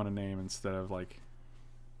whatever you want to name instead of like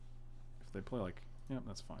if they play like yep,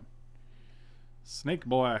 that's fine. Snake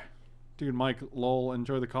Boy. Dude, Mike, lol,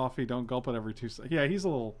 enjoy the coffee, don't gulp it every 2 seconds. Yeah, he's a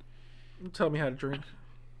little... Tell me how to drink.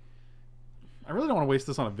 I really don't want to waste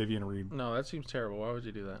this on a Vivian Reed. No, that seems terrible. Why would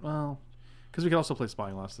you do that? Well, because we could also play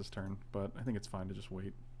Spyglass this turn, but I think it's fine to just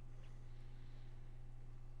wait.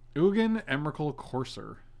 Ugin Emrakul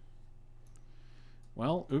Courser.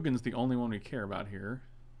 Well, Ugin's the only one we care about here.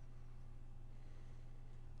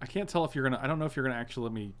 I can't tell if you're gonna... I don't know if you're gonna actually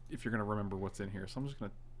let me... If you're gonna remember what's in here, so I'm just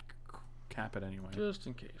gonna cap it anyway. Just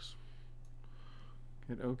in case.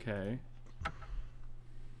 Hit okay.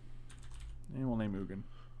 And we'll name Ugin.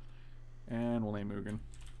 And we'll name Ugin.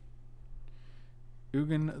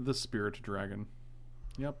 Ugin the Spirit Dragon.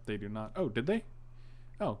 Yep, they do not... Oh, did they?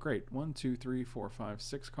 Oh, great. 1, 2, 3, 4, 5,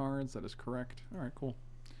 6 cards. That is correct. Alright, cool.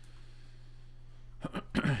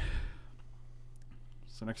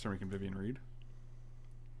 So next turn we can Vivian Reed.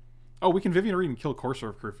 Oh, we can Vivian Reed and kill Courser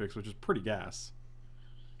of Crucifix, which is pretty gas.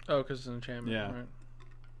 Oh, because it's an enchantment. Yeah. Right.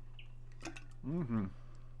 Mm-hmm.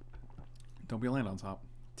 Don't be a land on top.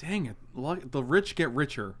 Dang it. The rich get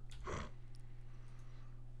richer.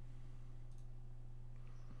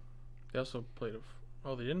 They also played a...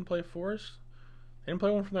 Oh, they didn't play Forest? They didn't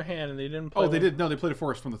play one from their hand, and they didn't play Oh, they one... did. No, they played a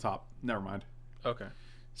forest from the top. Never mind. Okay.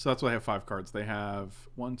 So that's why they have 5 cards. They have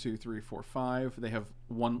 1, 2, 3, 4, 5. They have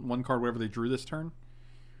one card wherever they drew this turn.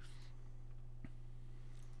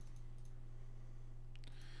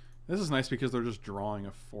 This is nice because they're just drawing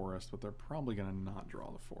a forest, but they're probably going to not draw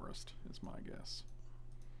the forest, is my guess.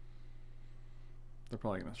 They're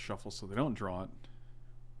probably going to shuffle so they don't draw it.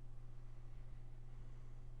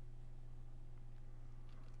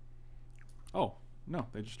 Oh, no,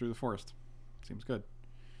 they just drew the forest. Seems good.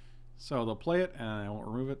 So they'll play it, and I won't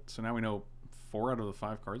remove it. So now we know 4 out of the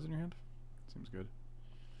 5 cards in your hand. Seems good.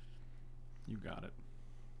 You got it.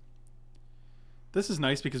 This is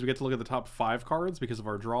nice because we get to look at the top 5 cards because of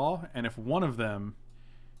our draw, and if one of them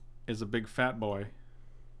is a big fat boy,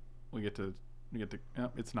 we get to...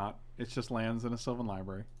 Oh, it's not. It's just lands in a Sylvan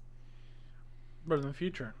Library. But in the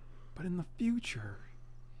future. But in the future...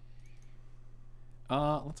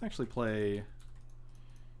 let's actually play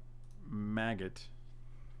Maggot.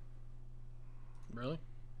 Really?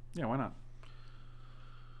 Yeah, why not?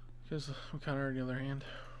 Because we kind of already know their hand.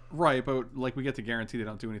 Right, but like we get to guarantee they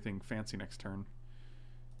don't do anything fancy next turn.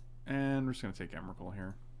 And we're just going to take Emrakul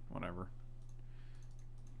here. Whatever.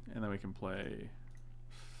 And then we can play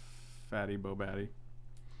Fatty Bobatty.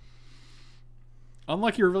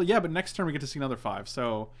 Unlucky reveal. Yeah, but next turn we get to see another 5.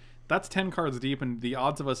 So That's 10 cards deep, and the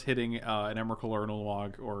odds of us hitting an Emrakul or an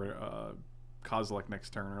Ulamog or Kozilek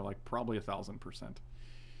next turn are like probably 1,000%.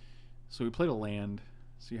 So we played a land.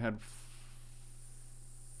 So you had...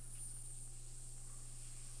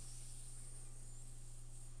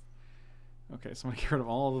 Okay, so I'm going to get rid of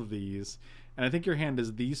all of these. And I think your hand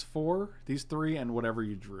is these 4, these 3, and whatever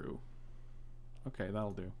you drew. Okay,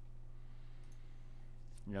 that'll do.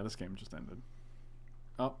 Yeah, this game just ended.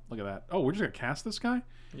 Oh, look at that. Oh, we're just going to cast this guy?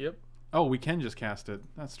 Yep. Oh, we can just cast it.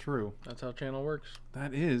 That's true. That's how channel works.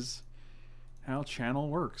 That is how channel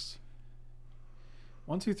works.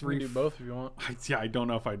 1, 2, 3. You can do both if you want. Yeah, I don't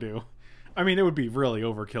know if I do. I mean, it would be really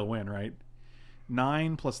overkill win, right?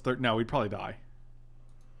 9 plus 30. No, we'd probably die.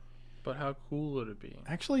 But how cool would it be?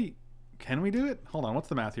 Actually, can we do it? Hold on, what's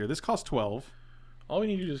the math here? This costs 12. All we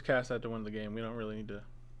need to do is cast that to win the game. We don't really need to...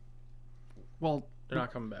 Well, they're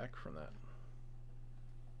not coming back from that.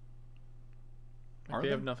 Are They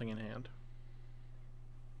they? have nothing in hand.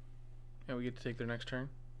 And we get to take their next turn.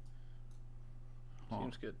 Oh.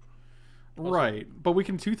 Seems good. Right, but we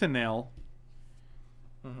can tooth and nail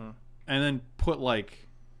Mm-hmm. and then put like...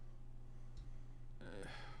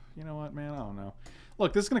 you know what, man? I don't know.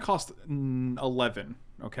 Look, this is going to cost 11,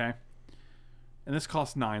 okay? And this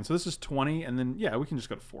costs 9, so this is 20, and then, yeah, we can just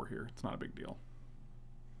go to 4 here. It's not a big deal.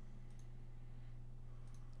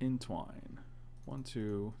 Entwine. 1,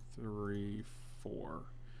 2, 3, 4.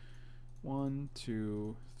 1,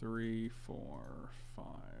 2, 3, 4, 5.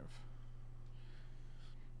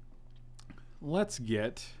 Let's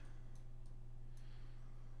get...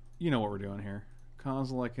 You know what we're doing here.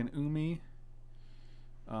 Kozilek and Umi.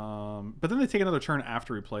 But then they take another turn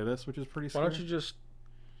after we play this, which is pretty scary. Why don't you just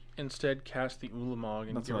instead cast the Ulamog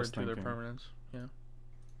and That's give what I her was to their thinking. permanents? Yeah.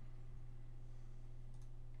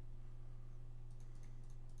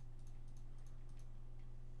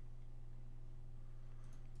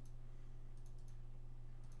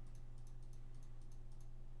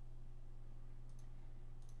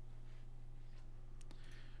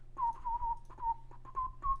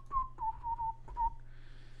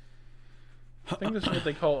 I think this is what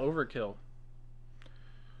they call overkill.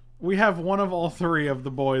 We have one of all 3 of the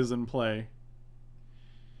boys in play.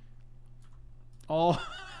 All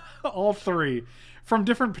 3 from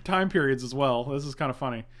different time periods as well. This is kind of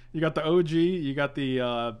funny. You got the OG, you got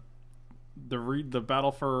the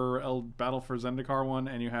Battle for Zendikar one,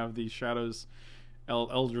 and you have the Shadows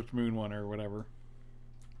Eldritch Moon one or whatever.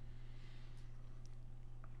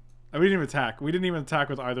 And we didn't even attack. We didn't even attack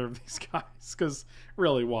with either of these guys because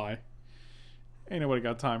really, why? Ain't nobody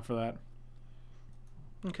got time for that.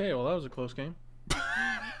 Okay, well that was a close game.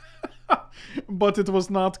 But it was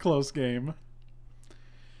not close game.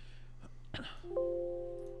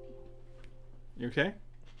 You okay?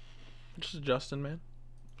 Just adjusting, man.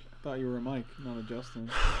 Thought you were a Mike, not a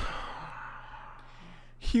Justin.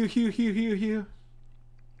 Hugh.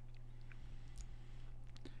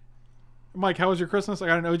 Mike, how was your Christmas? I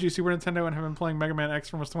got an OG Super Nintendo and have been playing Mega Man X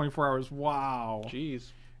for almost 24 hours. Wow.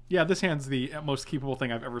 Jeez. Yeah, this hand's the most keepable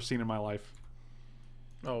thing I've ever seen in my life.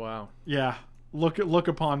 Oh wow. Yeah. Look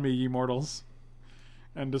upon me, ye mortals.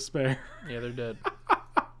 And despair. Yeah, they're dead.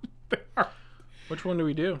 They are. Which one do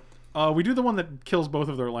we do? We do the one that kills both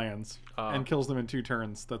of their lands. Ah. And kills them in 2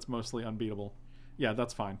 turns. That's mostly unbeatable. Yeah,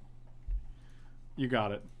 that's fine. You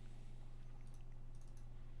got it.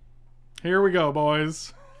 Here we go,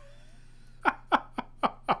 boys.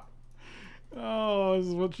 Oh, this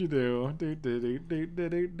is what you do. Do.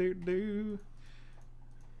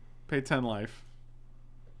 Pay 10 life.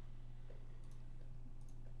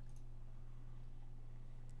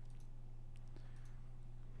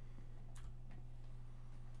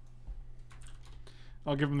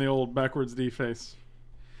 I'll give him the old backwards D face.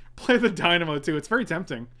 Play the Dynamo too. It's very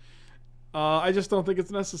tempting. I just don't think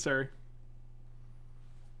it's necessary.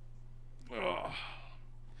 Ugh.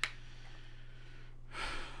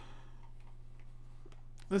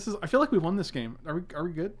 This is. I feel like we won this game. Are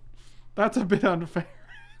we good? That's a bit unfair.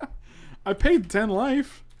 I paid 10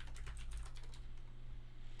 life.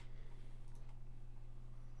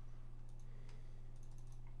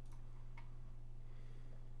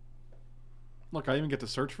 Look, I even get to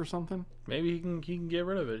search for something. Maybe he can get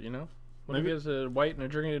rid of it, you know? What if Maybe. he has a white and a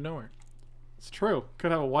journey to nowhere? It's true.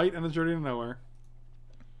 Could have a white and a journey to nowhere.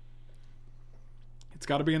 It's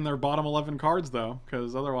got to be in their bottom 11 cards, though,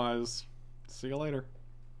 because otherwise, see you later.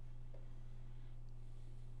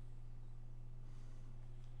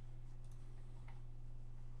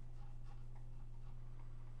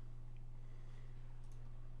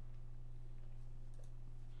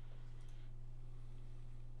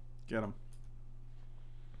 Get him.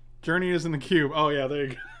 Journey is in the cube. Oh, yeah, there you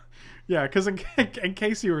go. Yeah, because in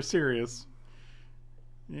case you were serious.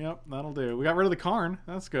 Yep, that'll do. We got rid of the Karn.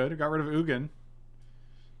 That's good. We got rid of Ugin.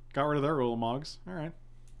 Got rid of their Ulamogs. Alright.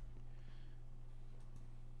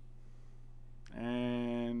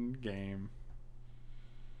 And game.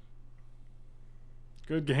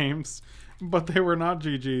 Good games. But they were not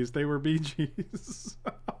GGs. They were BGs.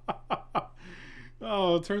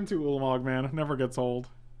 Oh, turn 2 Ulamog, man. It never gets old.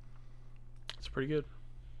 It's pretty good.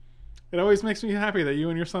 It always makes me happy that you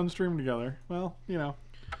and your son stream together. Well, you know.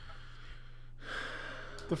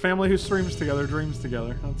 The family who streams together dreams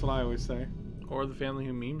together. That's what I always say. Or the family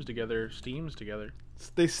who memes together steams together.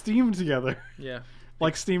 They steam together. Yeah.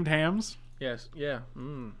 Like steamed hams. Yes. Yeah.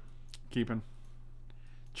 Mm. Keeping.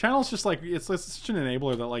 Channel's just like, it's such an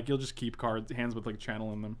enabler that like you'll just keep hands with like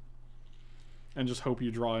channel in them. And just hope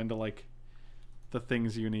you draw into like the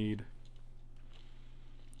things you need.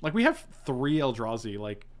 Like we have 3 Eldrazi,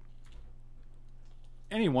 like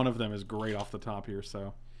any one of them is great off the top here,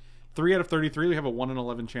 so 3 out of 33, we have a 1 in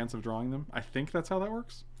 11 chance of drawing them. I think that's how that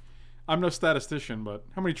works. I'm no statistician, but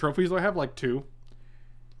how many trophies do I have? Like 2.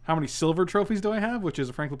 How many silver trophies do I have? Which is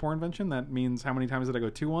a Frank Lepore invention. That means how many times did I go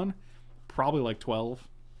 2-1? Probably like 12.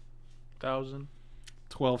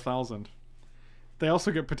 12,000. They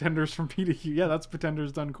also get pretenders from P to Q. Yeah, that's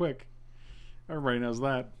pretenders done quick. Everybody knows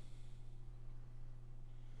that.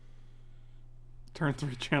 Turn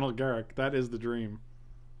 3 channel Garrick. That is the dream.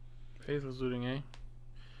 Faithless looting, eh?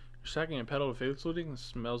 You're sacking a pedal to faithless looting? This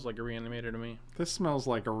smells like a reanimator to me. This smells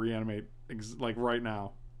like a reanimate, like right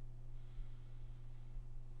now.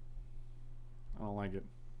 I don't like it.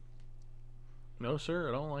 No, sir,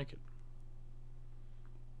 I don't like it.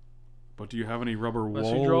 But do you have any rubber Unless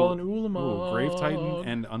wool? you draw an Ulamog. Ooh, Grave Titan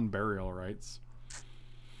and Unburial Rites.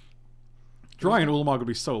 Drawing an Ulamog would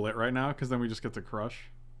be so lit right now, because then we just get to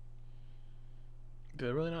crush. Do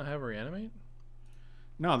they really not have a reanimate?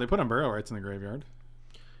 No, they put Unburial Rites in the graveyard.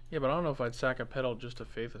 Yeah, but I don't know if I'd sack a pedal just to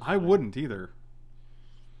faithless. I wouldn't either.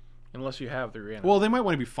 Unless you have the reanimate. Well, they might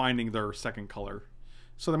want to be finding their second color.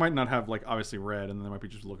 So they might not have, like, obviously red, and then they might be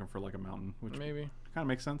just looking for, like, a mountain. Which maybe. Kind of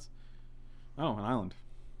makes sense. Oh, an island.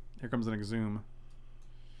 Here comes an Exhume.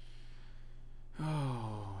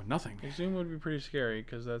 Oh, nothing. Exhume would be pretty scary,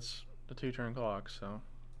 because that's the 2-turn clock, so.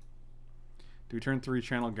 Do we turn 3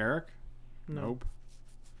 channel Garrick? No. Nope.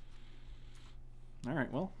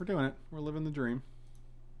 Alright, well, we're doing it. We're living the dream.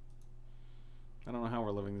 I don't know how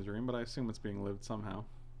we're living the dream, but I assume it's being lived somehow.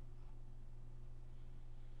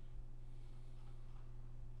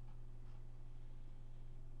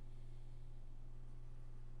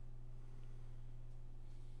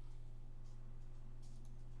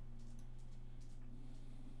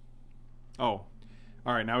 Oh.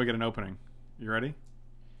 Alright, now we get an opening. You ready?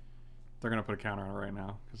 They're going to put a counter on it right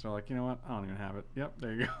now. Because they're like, you know what? I don't even have it. Yep,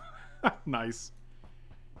 there you go. Nice.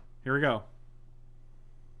 Here we go.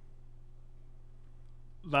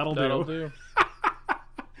 That'll do.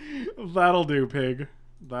 That'll do, pig.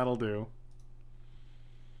 That'll do.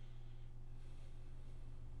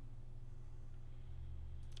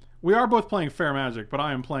 We are both playing fair magic, but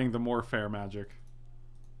I am playing the more fair magic.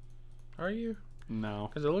 Are you?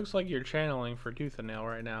 No. Because it looks like you're channeling for Tooth and Nail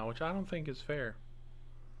right now, which I don't think is fair.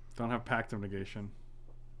 Don't have Pact of Negation.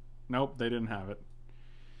 Nope, they didn't have it.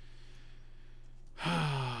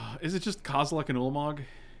 Is it just Kozilek and Ulamog?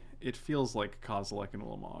 It feels like Kozilek and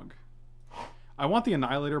Ulamog. I want the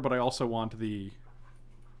Annihilator, but I also want the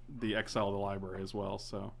Exile of the Library as well,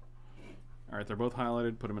 so. Alright, they're both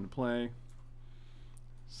highlighted. Put them into play.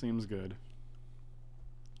 Seems good.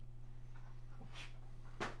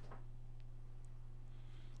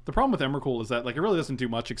 The problem with Emrakul is that like it really doesn't do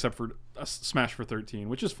much except for a smash for 13,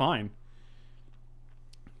 which is fine.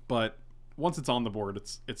 But once it's on the board,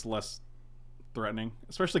 it's less threatening,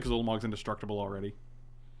 especially because Ulamog's indestructible already.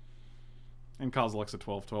 And Kozilek's at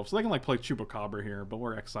 12/12, so they can like play Chupacabra here, but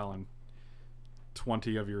we're exiling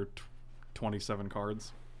 20 of your 27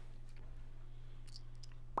 cards.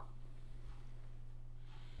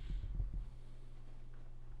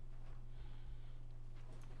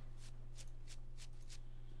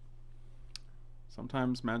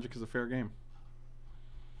 Sometimes magic is a fair game.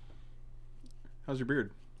 How's your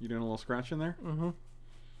beard? You doing a little scratch in there? Mm-hmm.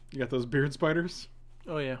 You got those beard spiders?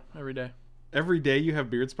 Oh, yeah. Every day. Every day you have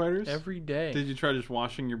beard spiders? Every day. Did you try just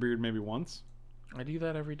washing your beard maybe once? I do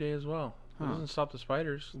that every day as well. It Huh. doesn't stop the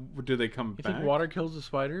spiders. Do they come You back? think water kills the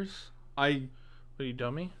spiders? What are you,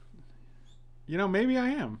 dummy? You know, maybe I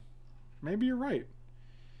am. Maybe you're right.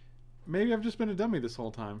 Maybe I've just been a dummy this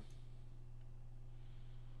whole time.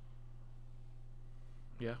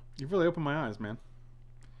 Yeah. You've really opened my eyes, man.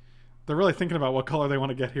 They're really thinking about what color they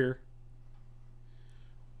want to get here.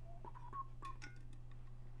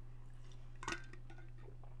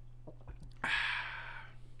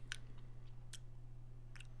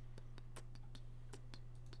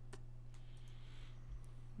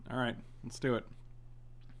 All right, let's do it.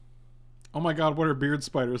 Oh my god, what are beard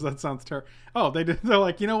spiders? That sounds terrible. Oh, they're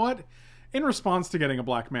like, you know what? In response to getting a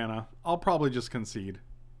black mana, I'll probably just concede.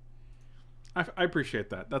 I appreciate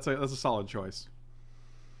that. That's a solid choice.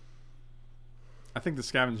 I think the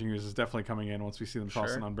Scavenging Ooze is definitely coming in once we see them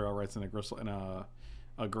tossing on Barrel Rights and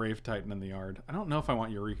a Grave Titan in the yard. I don't know if I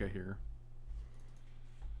want Eureka here.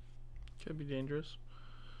 Could be dangerous.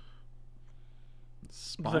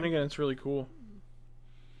 Spine. But then again, it's really cool.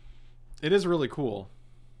 It is really cool.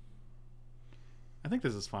 I think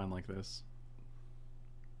this is fine like this.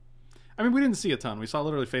 I mean, we didn't see a ton. We saw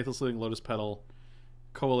literally Faithless Looting, Lotus Petal,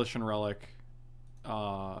 Coalition Relic,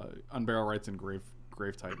 Unbarrel Rights, and Grave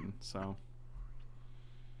Titan. So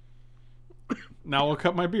now I'll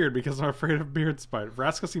cut my beard because I'm afraid of beard spider.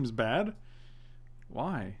 Vraska seems bad.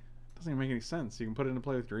 Why? Doesn't even make any sense. You can put it into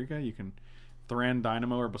play with Eureka. You can Thran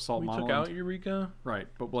Dynamo or Basalt Monolith. We took out Eureka. Right,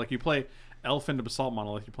 but like you play Elf into Basalt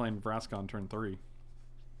Monolith, you're playing Vraska on turn 3.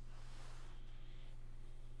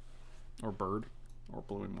 Or Bird. Or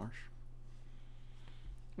Blowing Marsh.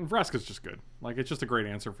 And Vraska's just good. Like, it's just a great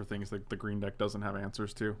answer for things that the green deck doesn't have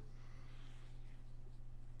answers to.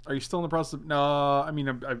 Are you still in the process of... No, I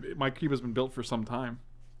mean, my cube has been built for some time.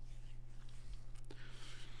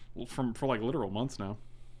 Well, for like literal months now.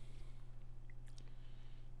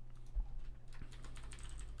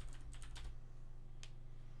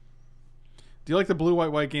 Do you like the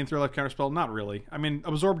blue-white-white gain 3 life counterspell? Not really. I mean,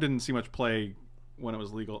 Absorb didn't see much play when it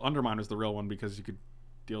was legal. Undermine was the real one because you could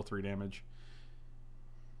deal 3 damage.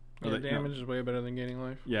 Yeah, damage is way better than gaining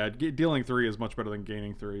life. Yeah, dealing 3 is much better than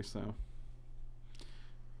gaining 3, so...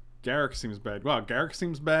 Garruk seems bad. Wow, Garruk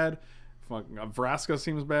seems bad. Vraska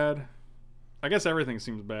seems bad. I guess everything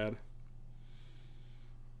seems bad.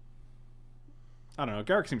 I don't know.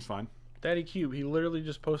 Garruk seems fine. Daddy Cube, he literally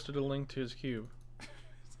just posted a link to his cube.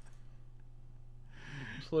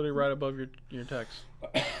 It's literally right above your text.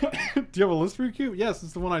 Do you have a list for your cube? Yes,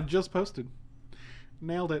 it's the one I just posted.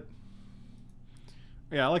 Nailed it.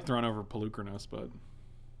 Yeah, I like to run over Pelucranos, but...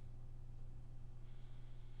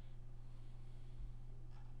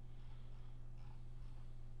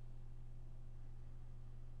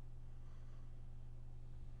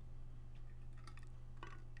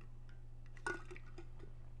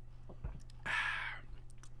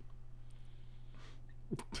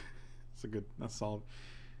 That's solid.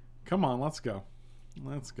 Come on, let's go.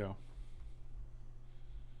 Let's go.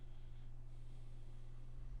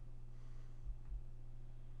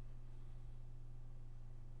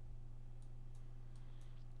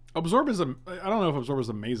 Absorb is I don't know if Absorb is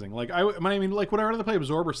amazing. Like I mean, like would I rather play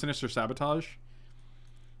Absorb or Sinister Sabotage?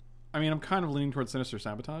 I mean, I'm kind of leaning towards Sinister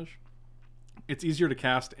Sabotage. It's easier to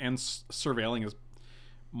cast, and surveilling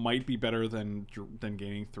might be better than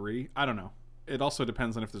gaining 3. I don't know. It also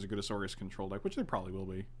depends on if there's a good Asaurus control deck, which there probably will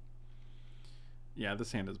be. Yeah,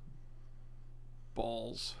 this hand is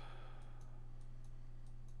balls.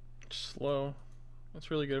 Slow.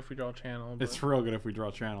 It's really good if we draw channel. But... It's real good if we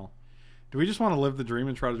draw channel. Do we just want to live the dream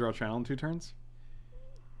and try to draw channel in 2 turns?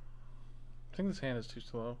 I think this hand is too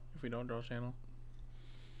slow if we don't draw channel.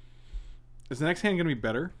 Is the next hand going to be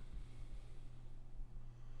better?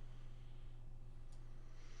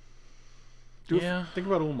 Yeah. Think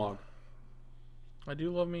about Ulamog. I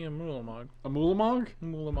do love me a Moolamog. A Moolamog?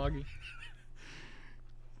 Moolamoggy.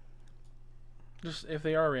 Just if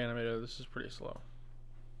they are reanimated, this is pretty slow.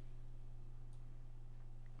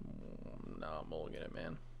 Nah, mulligan it,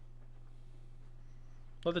 man.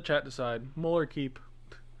 Let the chat decide. Mull or keep.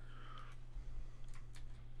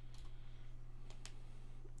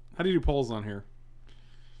 How do you do polls on here?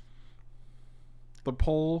 The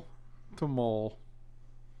poll to mull.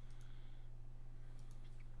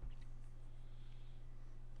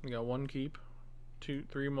 We got 1 keep,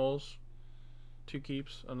 3 mulls, 2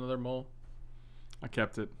 keeps, another mull. I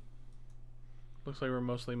kept it. Looks like we're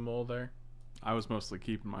mostly mull there. I was mostly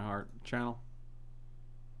keeping my heart. Channel.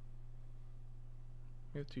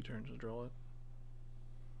 We have 2 turns to draw it.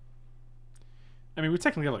 I mean, we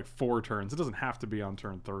technically have like 4 turns. It doesn't have to be on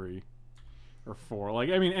turn 3 or 4. Like,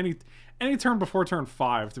 I mean, any turn before turn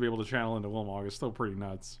 5 to be able to channel into Wilmog is still pretty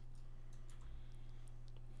nuts.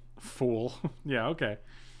 Fool. Yeah, okay.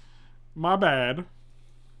 My bad.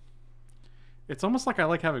 It's almost like I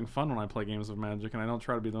like having fun when I play games of Magic, and I don't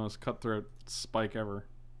try to be the most cutthroat spike ever.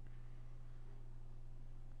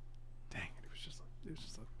 Dang it! It was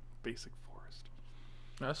just a basic forest.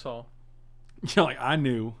 That's all. Yeah, like I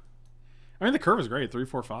knew. I mean, the curve is great. 3,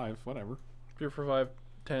 4, 5, whatever. 3, 4, 5,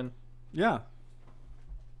 10. Yeah.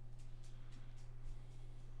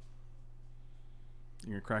 You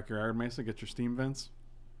gonna crack your Iron Mesa? Get your steam vents?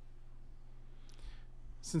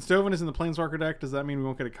 Since Dovin is in the Planeswalker deck, does that mean we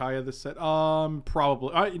won't get a Kaya this set?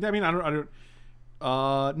 Probably. I mean, I don't.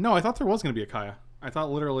 No, I thought there was going to be a Kaya. I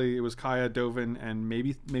thought literally it was Kaya, Dovin, and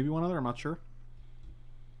maybe one other. I'm not sure.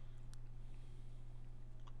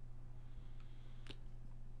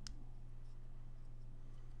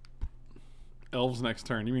 Elves next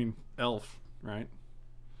turn. You mean Elf, right?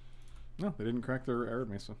 No, they didn't crack their Arid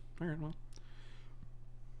Mesa. All right, well.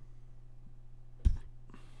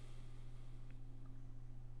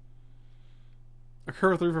 A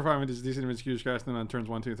curve 3 for 5 is decent vintage cube cast, and then on turns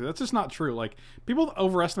 1, 2, 3. That's just not true. Like, people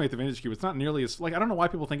overestimate the vintage cube. It's not nearly as like I don't know why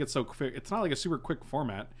people think it's so quick. It's not like a super quick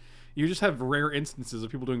format. You just have rare instances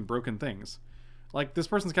of people doing broken things. Like this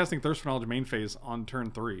person's casting Thirst for Knowledge main phase on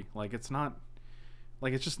turn 3. Like it's not.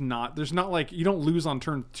 Like it's just not. There's not like you don't lose on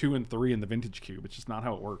turn 2 and 3 in the vintage cube. It's just not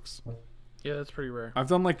how it works. Yeah, that's pretty rare. I've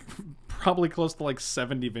done like probably close to like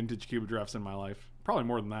 70 vintage cube drafts in my life. Probably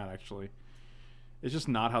more than that actually. It's just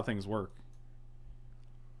not how things work.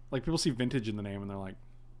 Like, people see vintage in the name, and they're like,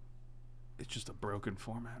 it's just a broken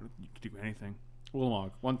format. You can do anything.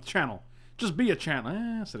 Wilmog. One channel. Just be a channel.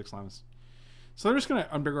 Acidic Slimus. So they're just going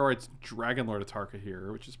to undergo its Dragon Lord Atarka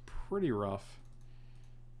here, which is pretty rough.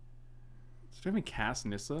 So do we even cast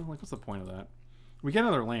Nissa? Like, what's the point of that? We get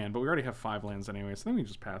another land, but we already have 5 lands anyway, so then we can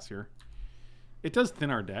just pass here. It does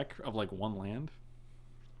thin our deck of, like, 1 land.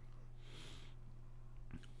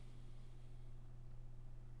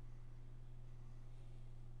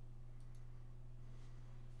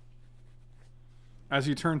 As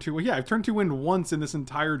you turn 2, well, yeah, I've turned 2 wind once in this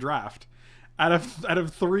entire draft. Out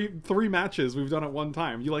of three matches we've done at one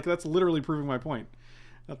time. You like that's literally proving my point.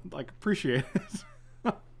 Like appreciate it.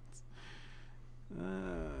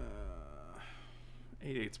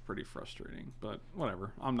 8/8's pretty frustrating, but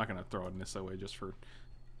whatever. I'm not gonna throw a Nissa away just for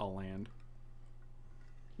a land.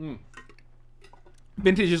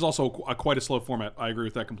 Vintage is also quite a slow format. I agree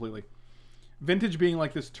with that completely. Vintage being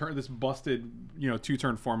like this busted,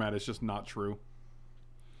 2-turn format is just not true.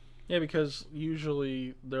 Yeah, because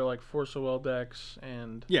usually they're like Force of Will decks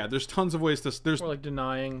and yeah, there's tons of ways to or like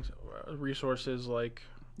denying resources, like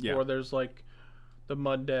or there's like the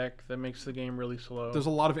mud deck that makes the game really slow. There's a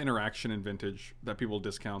lot of interaction in Vintage that people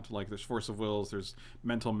discount. Like there's Force of Wills, there's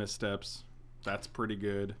mental missteps. That's pretty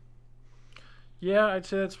good. Yeah, I'd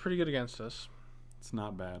say that's pretty good against us. It's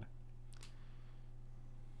not bad.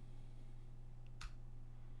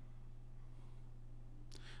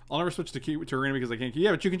 I'll never switch to Arena because I can't.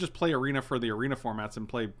 Yeah, but you can just play Arena for the Arena formats and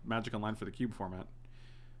play Magic Online for the Cube format.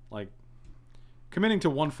 Like, committing to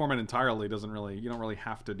one format entirely doesn't really... You don't really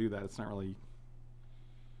have to do that. It's not really...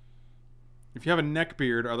 If you have a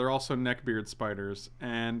neckbeard, are there also neckbeard spiders?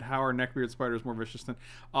 And how are neckbeard spiders more vicious than...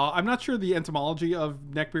 I'm not sure the entomology of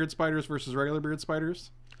neckbeard spiders versus regular beard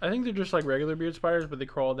spiders. I think they're just like regular beard spiders, but they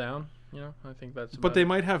crawl down. I think that's. But they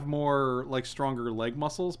might have more like stronger leg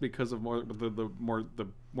muscles because of the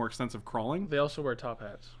more extensive crawling. They also wear top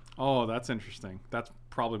hats. Oh, that's interesting. That's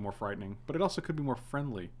probably more frightening, but it also could be more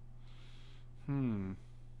friendly.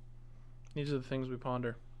 These are the things we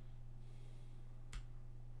ponder.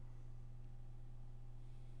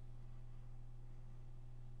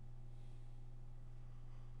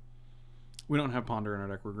 We don't have ponder in our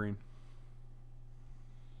deck. We're green.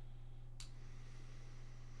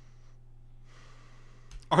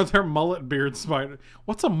 Are there mullet beard spider?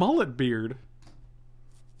 What's a mullet beard?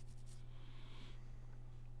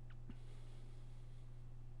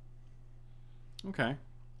 Okay.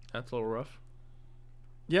 That's a little rough.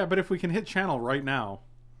 Yeah, but if we can hit channel right now,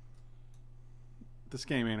 this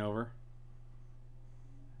game ain't over.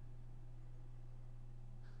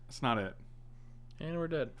 That's not it. And we're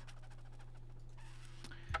dead.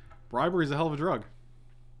 Bribery's a hell of a drug.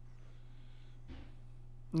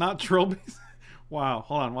 Not trilbies. Wow,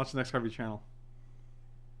 hold on. Watch the next card of your channel.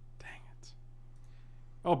 Dang it.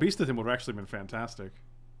 Oh, Beast of Him would have actually been fantastic.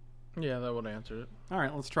 Yeah, that would have answered it. All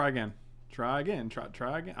right, let's try again. Try again.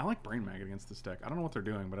 Try again. I like Brain Maggot against this deck. I don't know what they're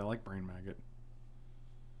doing, but I like Brain Maggot.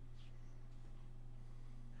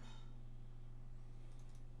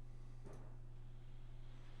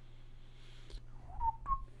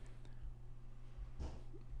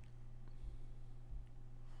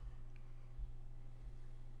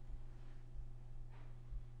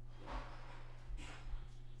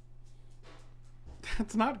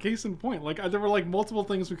 That's not case in point. Like, there were like multiple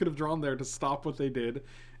things we could have drawn there to stop what they did,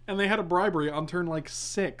 and they had a bribery on turn like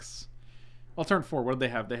 6. Well, turn 4. What did they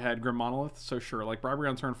have? They had Grim Monolith. So sure, like bribery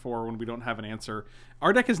on turn 4 when we don't have an answer.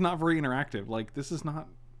 Our deck is not very interactive. Like this is not.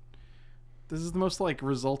 This is the most like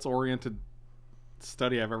results oriented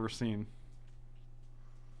study I've ever seen.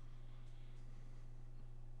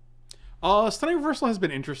 Stunning Reversal has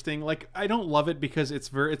been interesting. Like, I don't love it because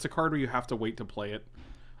it's a card where you have to wait to play it.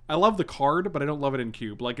 I love the card, but I don't love it in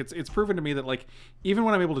cube. Like, it's proven to me that, like, even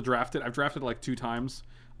when I'm able to draft it, I've drafted it like 2 times.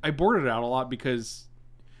 I boarded it out a lot because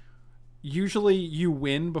usually you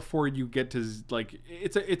win before you get to, like,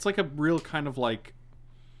 it's like a real kind of, like,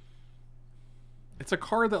 it's a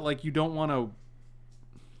card that, like, you don't want to.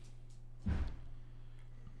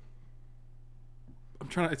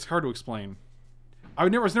 It's hard to explain. I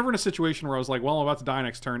was never in a situation where I was like, well, I'm about to die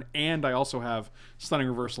next turn, and I also have Stunning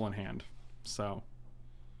Reversal in hand. So.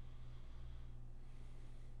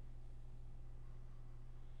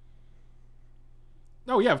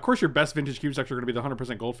 Oh, yeah, of course your best vintage cube decks are going to be the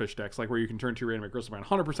 100% Goldfish decks, like where you can turn 2 Reanimate Gristlebrand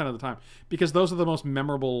 100% of the time. Because those are the most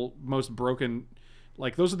memorable, most broken,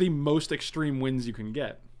 like, those are the most extreme wins you can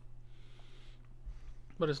get.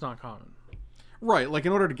 But it's not common. Right, like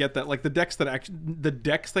in order to get that, like the decks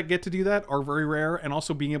that get to do that are very rare, and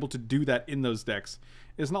also being able to do that in those decks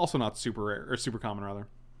is also not super rare, or super common rather.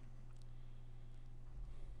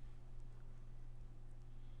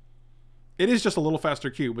 It is just a little faster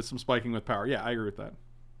cube with some spiking with power. Yeah, I agree with that.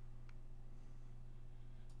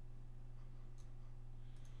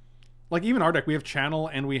 Like even our deck, we have Channel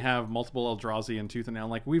and we have multiple Eldrazi and Tooth and Nail.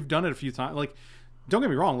 Like we've done it a few times. Like, don't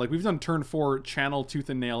get me wrong, like we've done turn 4 Channel, Tooth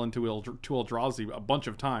and Nail into 2 Eldrazi a bunch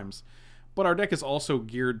of times. But our deck is also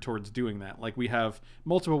geared towards doing that. Like we have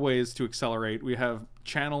multiple ways to accelerate. We have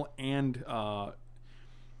Channel and I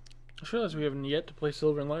just realized we haven't yet to play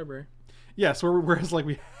Silver in Library. yes, whereas like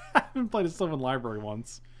we haven't played a Sylvan Library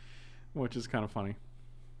once, which is kind of funny.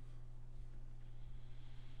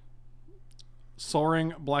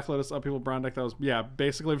 Soaring, Black Lotus, Upheaval, Brown deck. That was, yeah,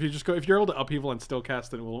 basically if you're able to Upheaval and still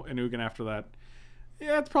cast an Ugin after that,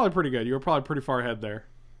 yeah, it's probably pretty good. You were probably pretty far ahead there.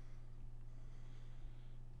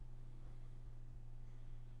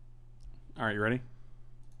 All right, you ready?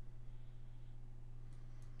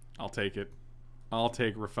 I'll take it. I'll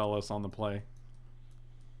take Raphaelos on the play.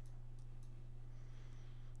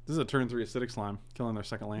 This is a turn 3 Acidic Slime, killing their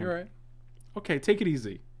second land. You're right. Okay, take it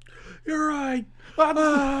easy. You're right.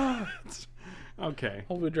 Okay.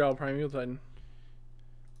 Hopefully draw Primeval Titan.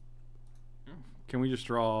 Can we just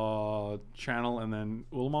draw Channel and then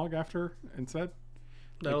Ulamog after instead?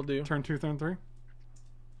 That'll like, do. Turn 2, turn 3?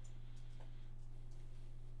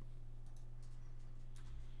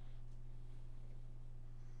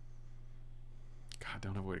 God, I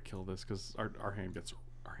don't have a way to kill this because our hand gets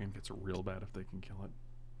real bad if they can kill it.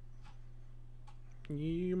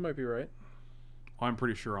 You might be right. Oh, I'm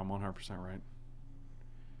pretty sure I'm 100% right.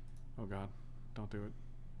 Oh God, don't do it.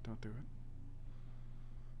 Don't do it.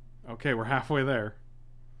 Okay, we're halfway there.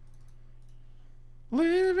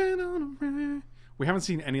 Living on a prayer. We haven't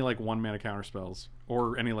seen any like 1 mana counter spells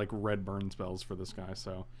or any like red burn spells for this guy,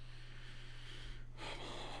 so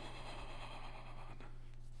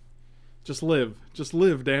just live,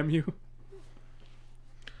 damn you.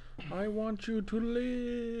 I want you to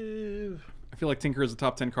live. I feel like Tinker is a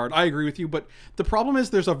top 10 card. I agree with you, but the problem is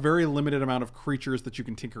there's a very limited amount of creatures that you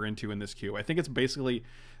can tinker into in this queue. I think it's basically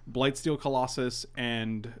Blightsteel Colossus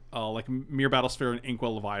and like Mere Battlesphere and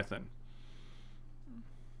Inkwell Leviathan.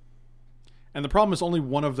 And the problem is only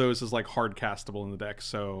one of those is like hard castable in the deck,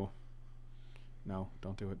 so no,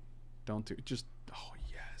 don't do it. Don't do it. Just, oh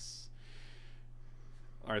yes.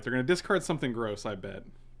 All right, they're going to discard something gross, I bet.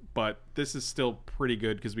 But this is still pretty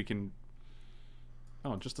good because we can...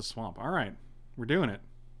 Oh, just a swamp. All right, we're doing it.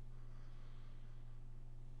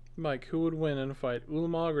 Mike, who would win in a fight,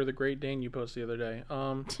 Ulamog or the Great Dane you posted the other day?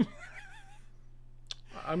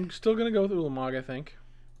 I'm still gonna go with Ulamog, I think.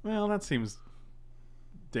 Well, that seems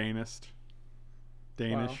Danish.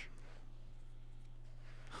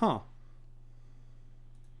 Wow.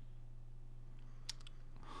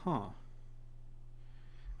 Huh.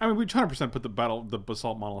 I mean, we 100% put the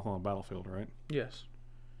Basalt Monolith on the battlefield, right? Yes.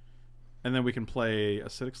 And then we can play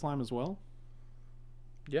Acidic Slime as well?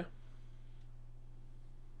 Yeah.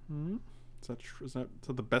 Is that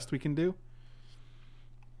the best we can do?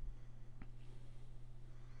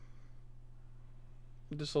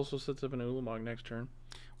 This also sets up an Ulamog next turn.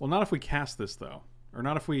 Well, not if we cast this though, or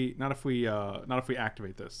not if we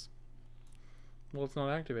activate this. Well, it's not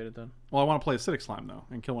activated then. Well, I want to play Acidic Slime though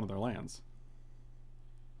and kill one of their lands.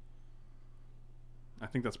 I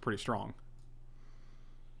think that's pretty strong.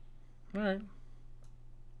 All right.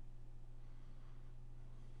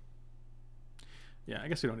 Yeah, I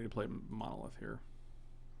guess we don't need to play Monolith here.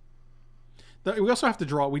 We also have to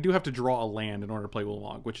draw. We do have to draw a land in order to play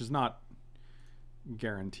Ulamog, which is not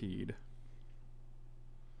guaranteed.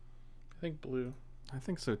 I think blue. I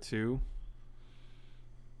think so too.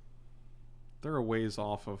 They're a ways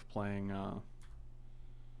off of playing.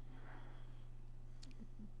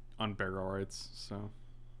 on barrel rights, so.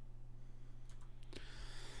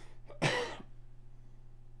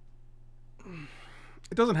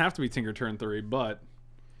 It doesn't have to be Tinker turn 3, but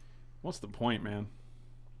what's the point, man?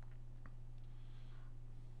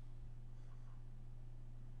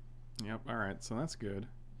 Yep, alright, so that's good.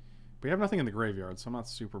 We have nothing in the graveyard, so I'm not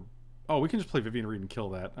super... Oh, we can just play Vivian Reed and kill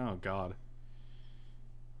that. Oh, God.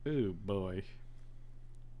 Oh, boy.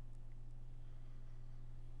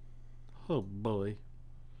 Oh, boy.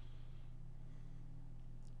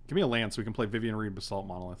 Give me a land so we can play Vivian Reed Basalt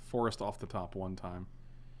Monolith. Forest off the top one time.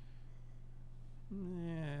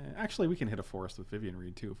 Actually, we can hit a forest with Vivian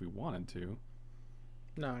Reed, too, if we wanted to.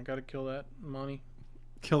 No, I gotta kill that money.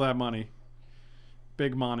 Kill that money.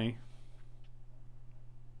 Big money.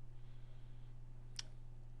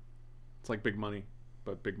 It's like big money,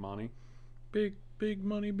 but big money. Big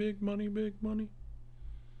money, big money, big money.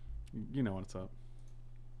 You know what's up.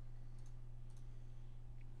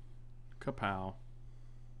 Kapow.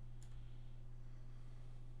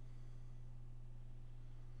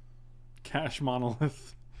 Cash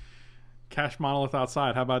monolith. Cash monolith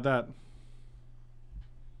outside. How about that?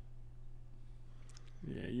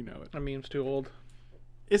 Yeah, you know it. I mean, it's too old.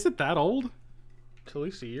 Is it that old? It's at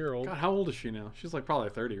least a year old. God, how old is she now? She's like probably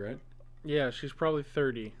 30, right? Yeah, she's probably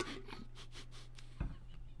 30.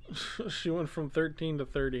 She went from 13 to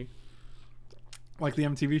 30. Like the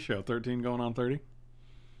MTV show, 13 going on 30.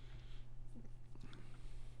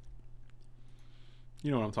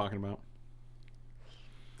 You know what I'm talking about.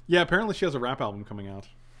 Yeah, apparently she has a rap album coming out.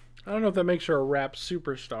 I don't know if that makes her a rap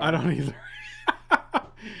superstar. I don't either.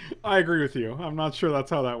 I agree with you. I'm not sure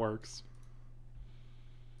that's how that works.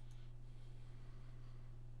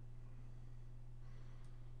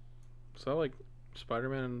 Is that like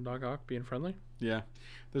Spider-Man and Doc Ock being friendly? Yeah.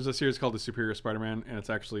 There's a series called The Superior Spider-Man, and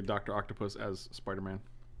it's actually Dr. Octopus as Spider-Man.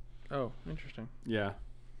 Oh, interesting. Yeah.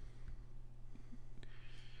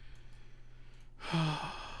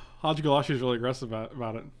 Haji Galashi is really aggressive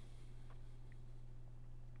about it.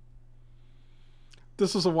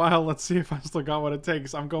 This was a while. Let's see if I still got what it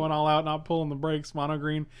takes. I'm going all out, not pulling the brakes. Mono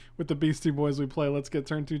green with the Beastie Boys we play. Let's get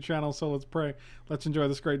turn 2 channels, so let's pray. Let's enjoy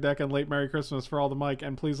this great deck and late Merry Christmas for all the mic,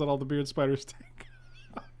 and please let all the beard spiders take.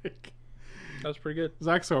 That's pretty good.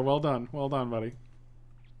 Zaxor, well done. Well done, buddy.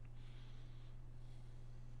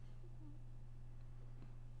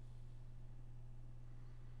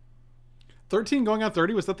 $13 going on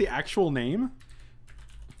 30? Was that the actual name?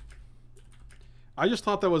 I just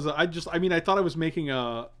thought that was... I thought I was making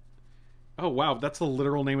a... Oh, wow. That's the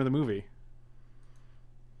literal name of the movie.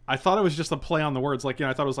 I thought it was just a play on the words. Like,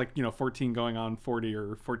 I thought it was like, 14 going on 40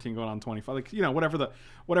 or 14 going on 25. Like,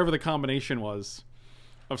 whatever the combination was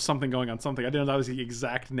of something going on something. I didn't know that was the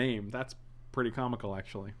exact name. That's pretty comical,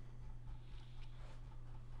 actually.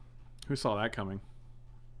 Who saw that coming?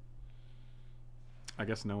 I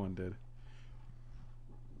guess no one did.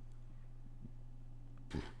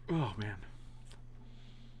 Oh, man.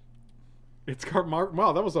 It's got Mark.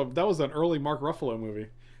 Wow, that was an early Mark Ruffalo movie.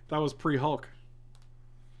 That was pre-Hulk.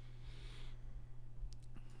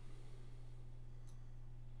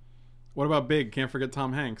 What about Big? Can't forget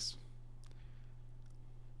Tom Hanks.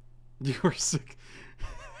 You were sick.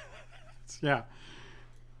 Yeah.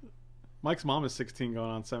 Mike's mom is 16 going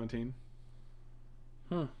on 17.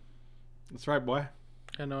 That's right, boy. I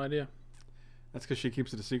had no idea. That's because she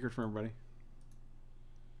keeps it a secret from everybody.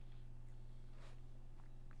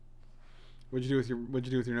 What'd you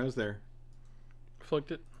do with your nose there?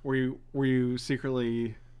 Flicked it. Were you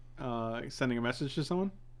secretly sending a message to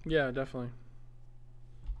someone? Yeah, definitely.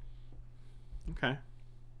 Okay.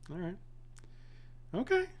 All right.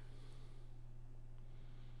 Okay.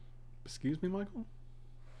 Excuse me, Michael?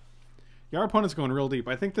 Yeah, our opponent's going real deep.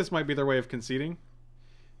 I think this might be their way of conceding,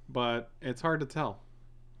 but it's hard to tell.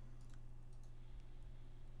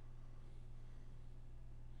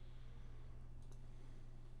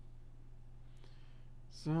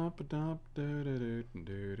 I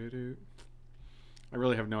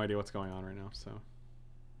really have no idea what's going on right now, so.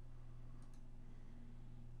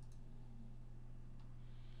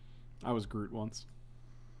 I was Groot once.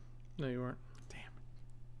 No, you weren't. Damn.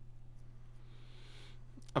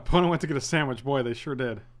 Opponent went to get a sandwich. Boy, they sure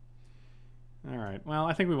did. All right. Well,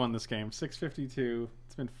 I think we won this game. 6:52.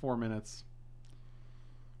 It's been 4 minutes.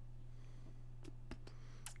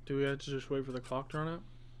 Do we have to just wait for the clock to run out?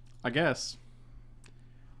 I guess.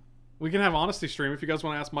 We can have honesty stream if you guys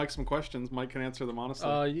want to ask Mike some questions. Mike can answer them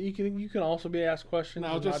honestly. You can also be asked questions.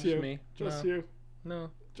 No, not just you. me. Just no. you. No.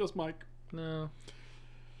 Just Mike. No.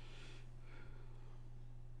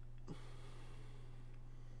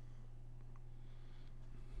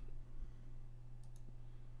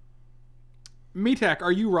 Metak,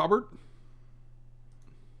 are you Robert?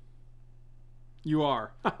 You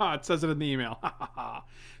are. It says it in the email.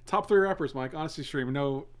 Top 3 rappers, Mike. Honesty stream.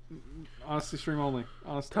 No, honesty stream only.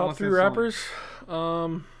 Top 3 rappers.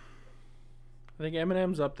 I think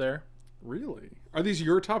Eminem's up there. Really? Are these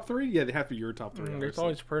your top 3? Yeah, they have to be your top 3. It's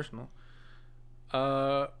always personal.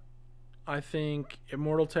 I think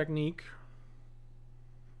Immortal Technique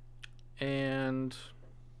and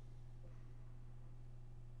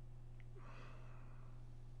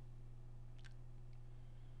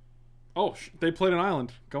oh, they played an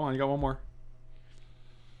island. Go on, you got one more.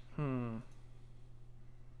 Oh,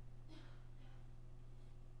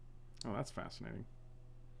 that's fascinating.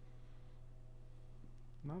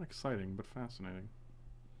 Not exciting, but fascinating.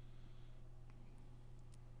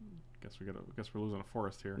 Guess we're losing a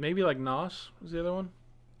forest here. maybe like Nas was the other one.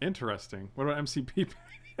 Interesting. What about MCP?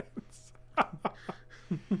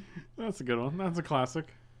 That's a good one. That's a classic.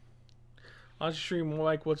 Honestly, stream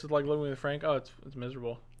like what's it like living with Frank? Oh, it's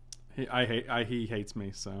miserable. He hates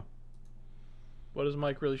me. So What is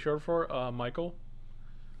Mike really short for? Michael.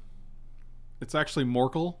 it's actually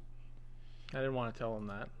Morkel. I didn't want to tell him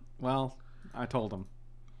that. Well, I told him.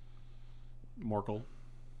 Morkel.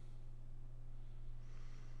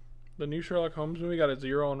 The new Sherlock Holmes movie got a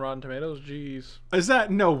 0 on Rotten Tomatoes. Jeez. Is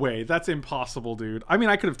that no way? That's impossible, dude. I mean,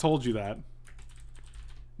 I could have told you that.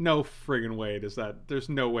 No friggin' way does that. There's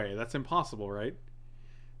no way. That's impossible, right?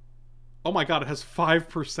 Oh my god, it has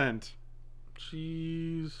 5%.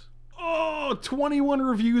 Jeez. Oh, 21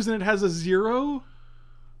 reviews and it has a 0?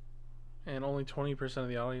 And only 20% of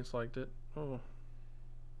the audience liked it. Oh.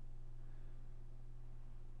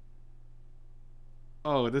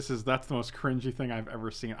 Oh, that's the most cringy thing I've ever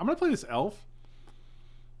seen. I'm gonna play this elf.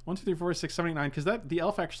 1, 2, 3, 4, 6, 7, 8, 9, because the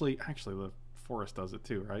elf actually the forest does it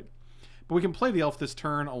too, right? But we can play the elf this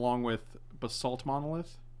turn along with Basalt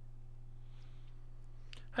Monolith.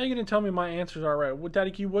 How are you going to tell me my answers are right? What,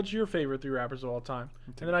 Daddy Q, what's your favorite 3 rappers of all time?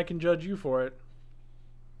 And then I can judge you for it.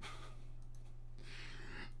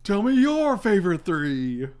 Tell me your favorite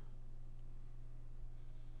 3.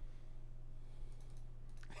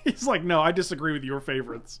 He's like, no, I disagree with your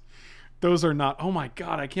favorites. Those are not. Oh my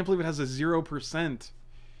god, I can't believe it has a 0%.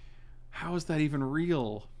 How is that even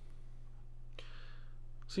real?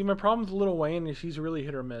 See, my problem with Lil Wayne is he's really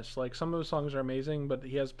hit or miss. Like, some of his songs are amazing, but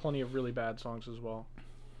he has plenty of really bad songs as well.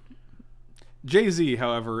 Jay-Z,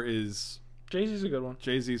 however, is... Jay-Z's a good one.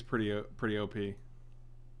 Jay-Z's pretty OP.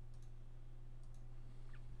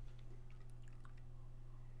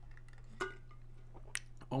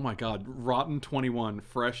 Oh my god, Rotten 21,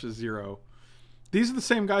 Fresh 0. These are the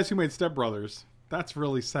same guys who made Step Brothers. That's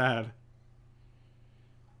really sad.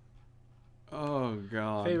 Oh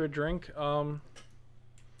god. Favorite drink?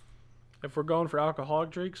 If we're going for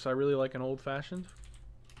alcoholic drinks, I really like an old fashioned.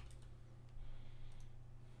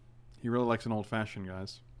 He really likes an old fashioned,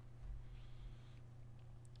 guys.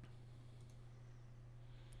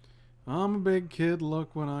 I'm a big kid,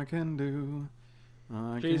 look what I can do.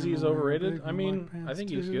 Jay-Z is overrated. I mean, I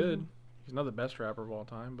think he's good. He's not the best rapper of all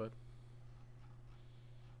time, but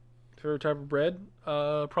favorite type of bread?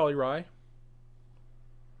 Probably rye.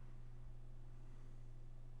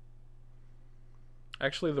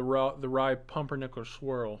 Actually, the rye pumpernickel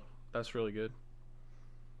swirl. That's really good.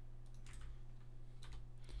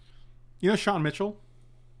 You know Sean Mitchell?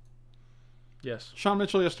 Yes. Sean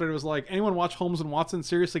Mitchell yesterday was like, anyone watch Holmes and Watson?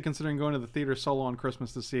 Seriously considering going to the theater solo on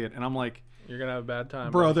Christmas to see it. And I'm like, you're going to have a bad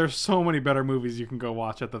time. Bro, there's so many better movies you can go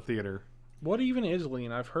watch at the theater. What even is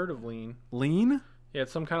lean? I've heard of lean. Lean? Yeah,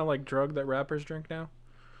 it's some kind of like drug that rappers drink now.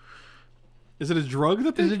 Is it a drug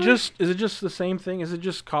that they drink? Is it just the same thing? Is it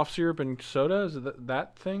just cough syrup and soda? Is it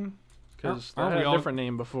that thing? Because that had a different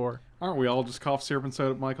name before. Aren't we all just cough syrup and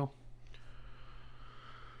soda, Michael?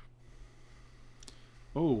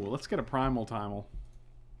 Oh, let's get a primal timal.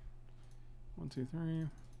 1, 2, 3.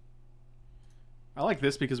 I like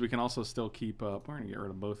this because we can also still keep up. We're going to get rid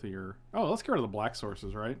of both of your... Oh, let's get rid of the black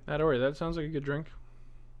sources, right? That sounds like a good drink.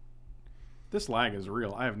 This lag is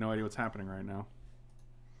real. I have no idea what's happening right now.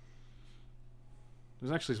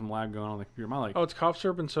 There's actually some lag going on the computer. Oh, it's cough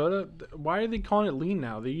syrup and soda? Why are they calling it lean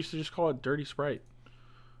now? They used to just call it Dirty Sprite.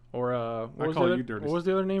 Or, what was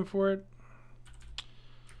the other name for it?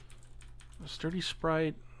 It's Dirty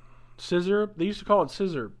Sprite. Scissor? They used to call it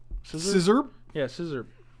Scissor. Scissor? Yeah, Scissor.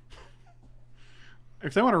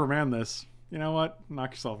 If they want to remand this, you know what?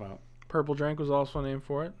 Knock yourself out. Purple Drink was also a name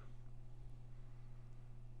for it.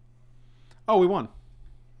 Oh, we won.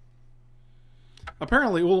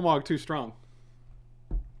 Apparently, Ulamog too strong.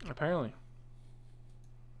 Apparently.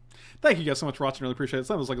 Thank you guys so much for watching. Really appreciate it.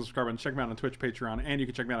 Slam those like and subscribe button. Check me out on Twitch, Patreon, and you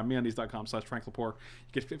can check me out on MeUndies.com/FrankLepore.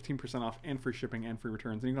 You get 15% off and free shipping and free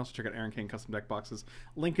returns. And you can also check out Aaron Kane custom deck boxes.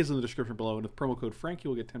 Link is in the description below. And with promo code Frank, you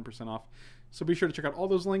will get 10% off. So be sure to check out all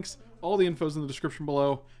those links. All the info is in the description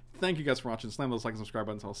below. Thank you guys for watching. Slam those like and subscribe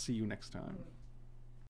buttons. I'll see you next time.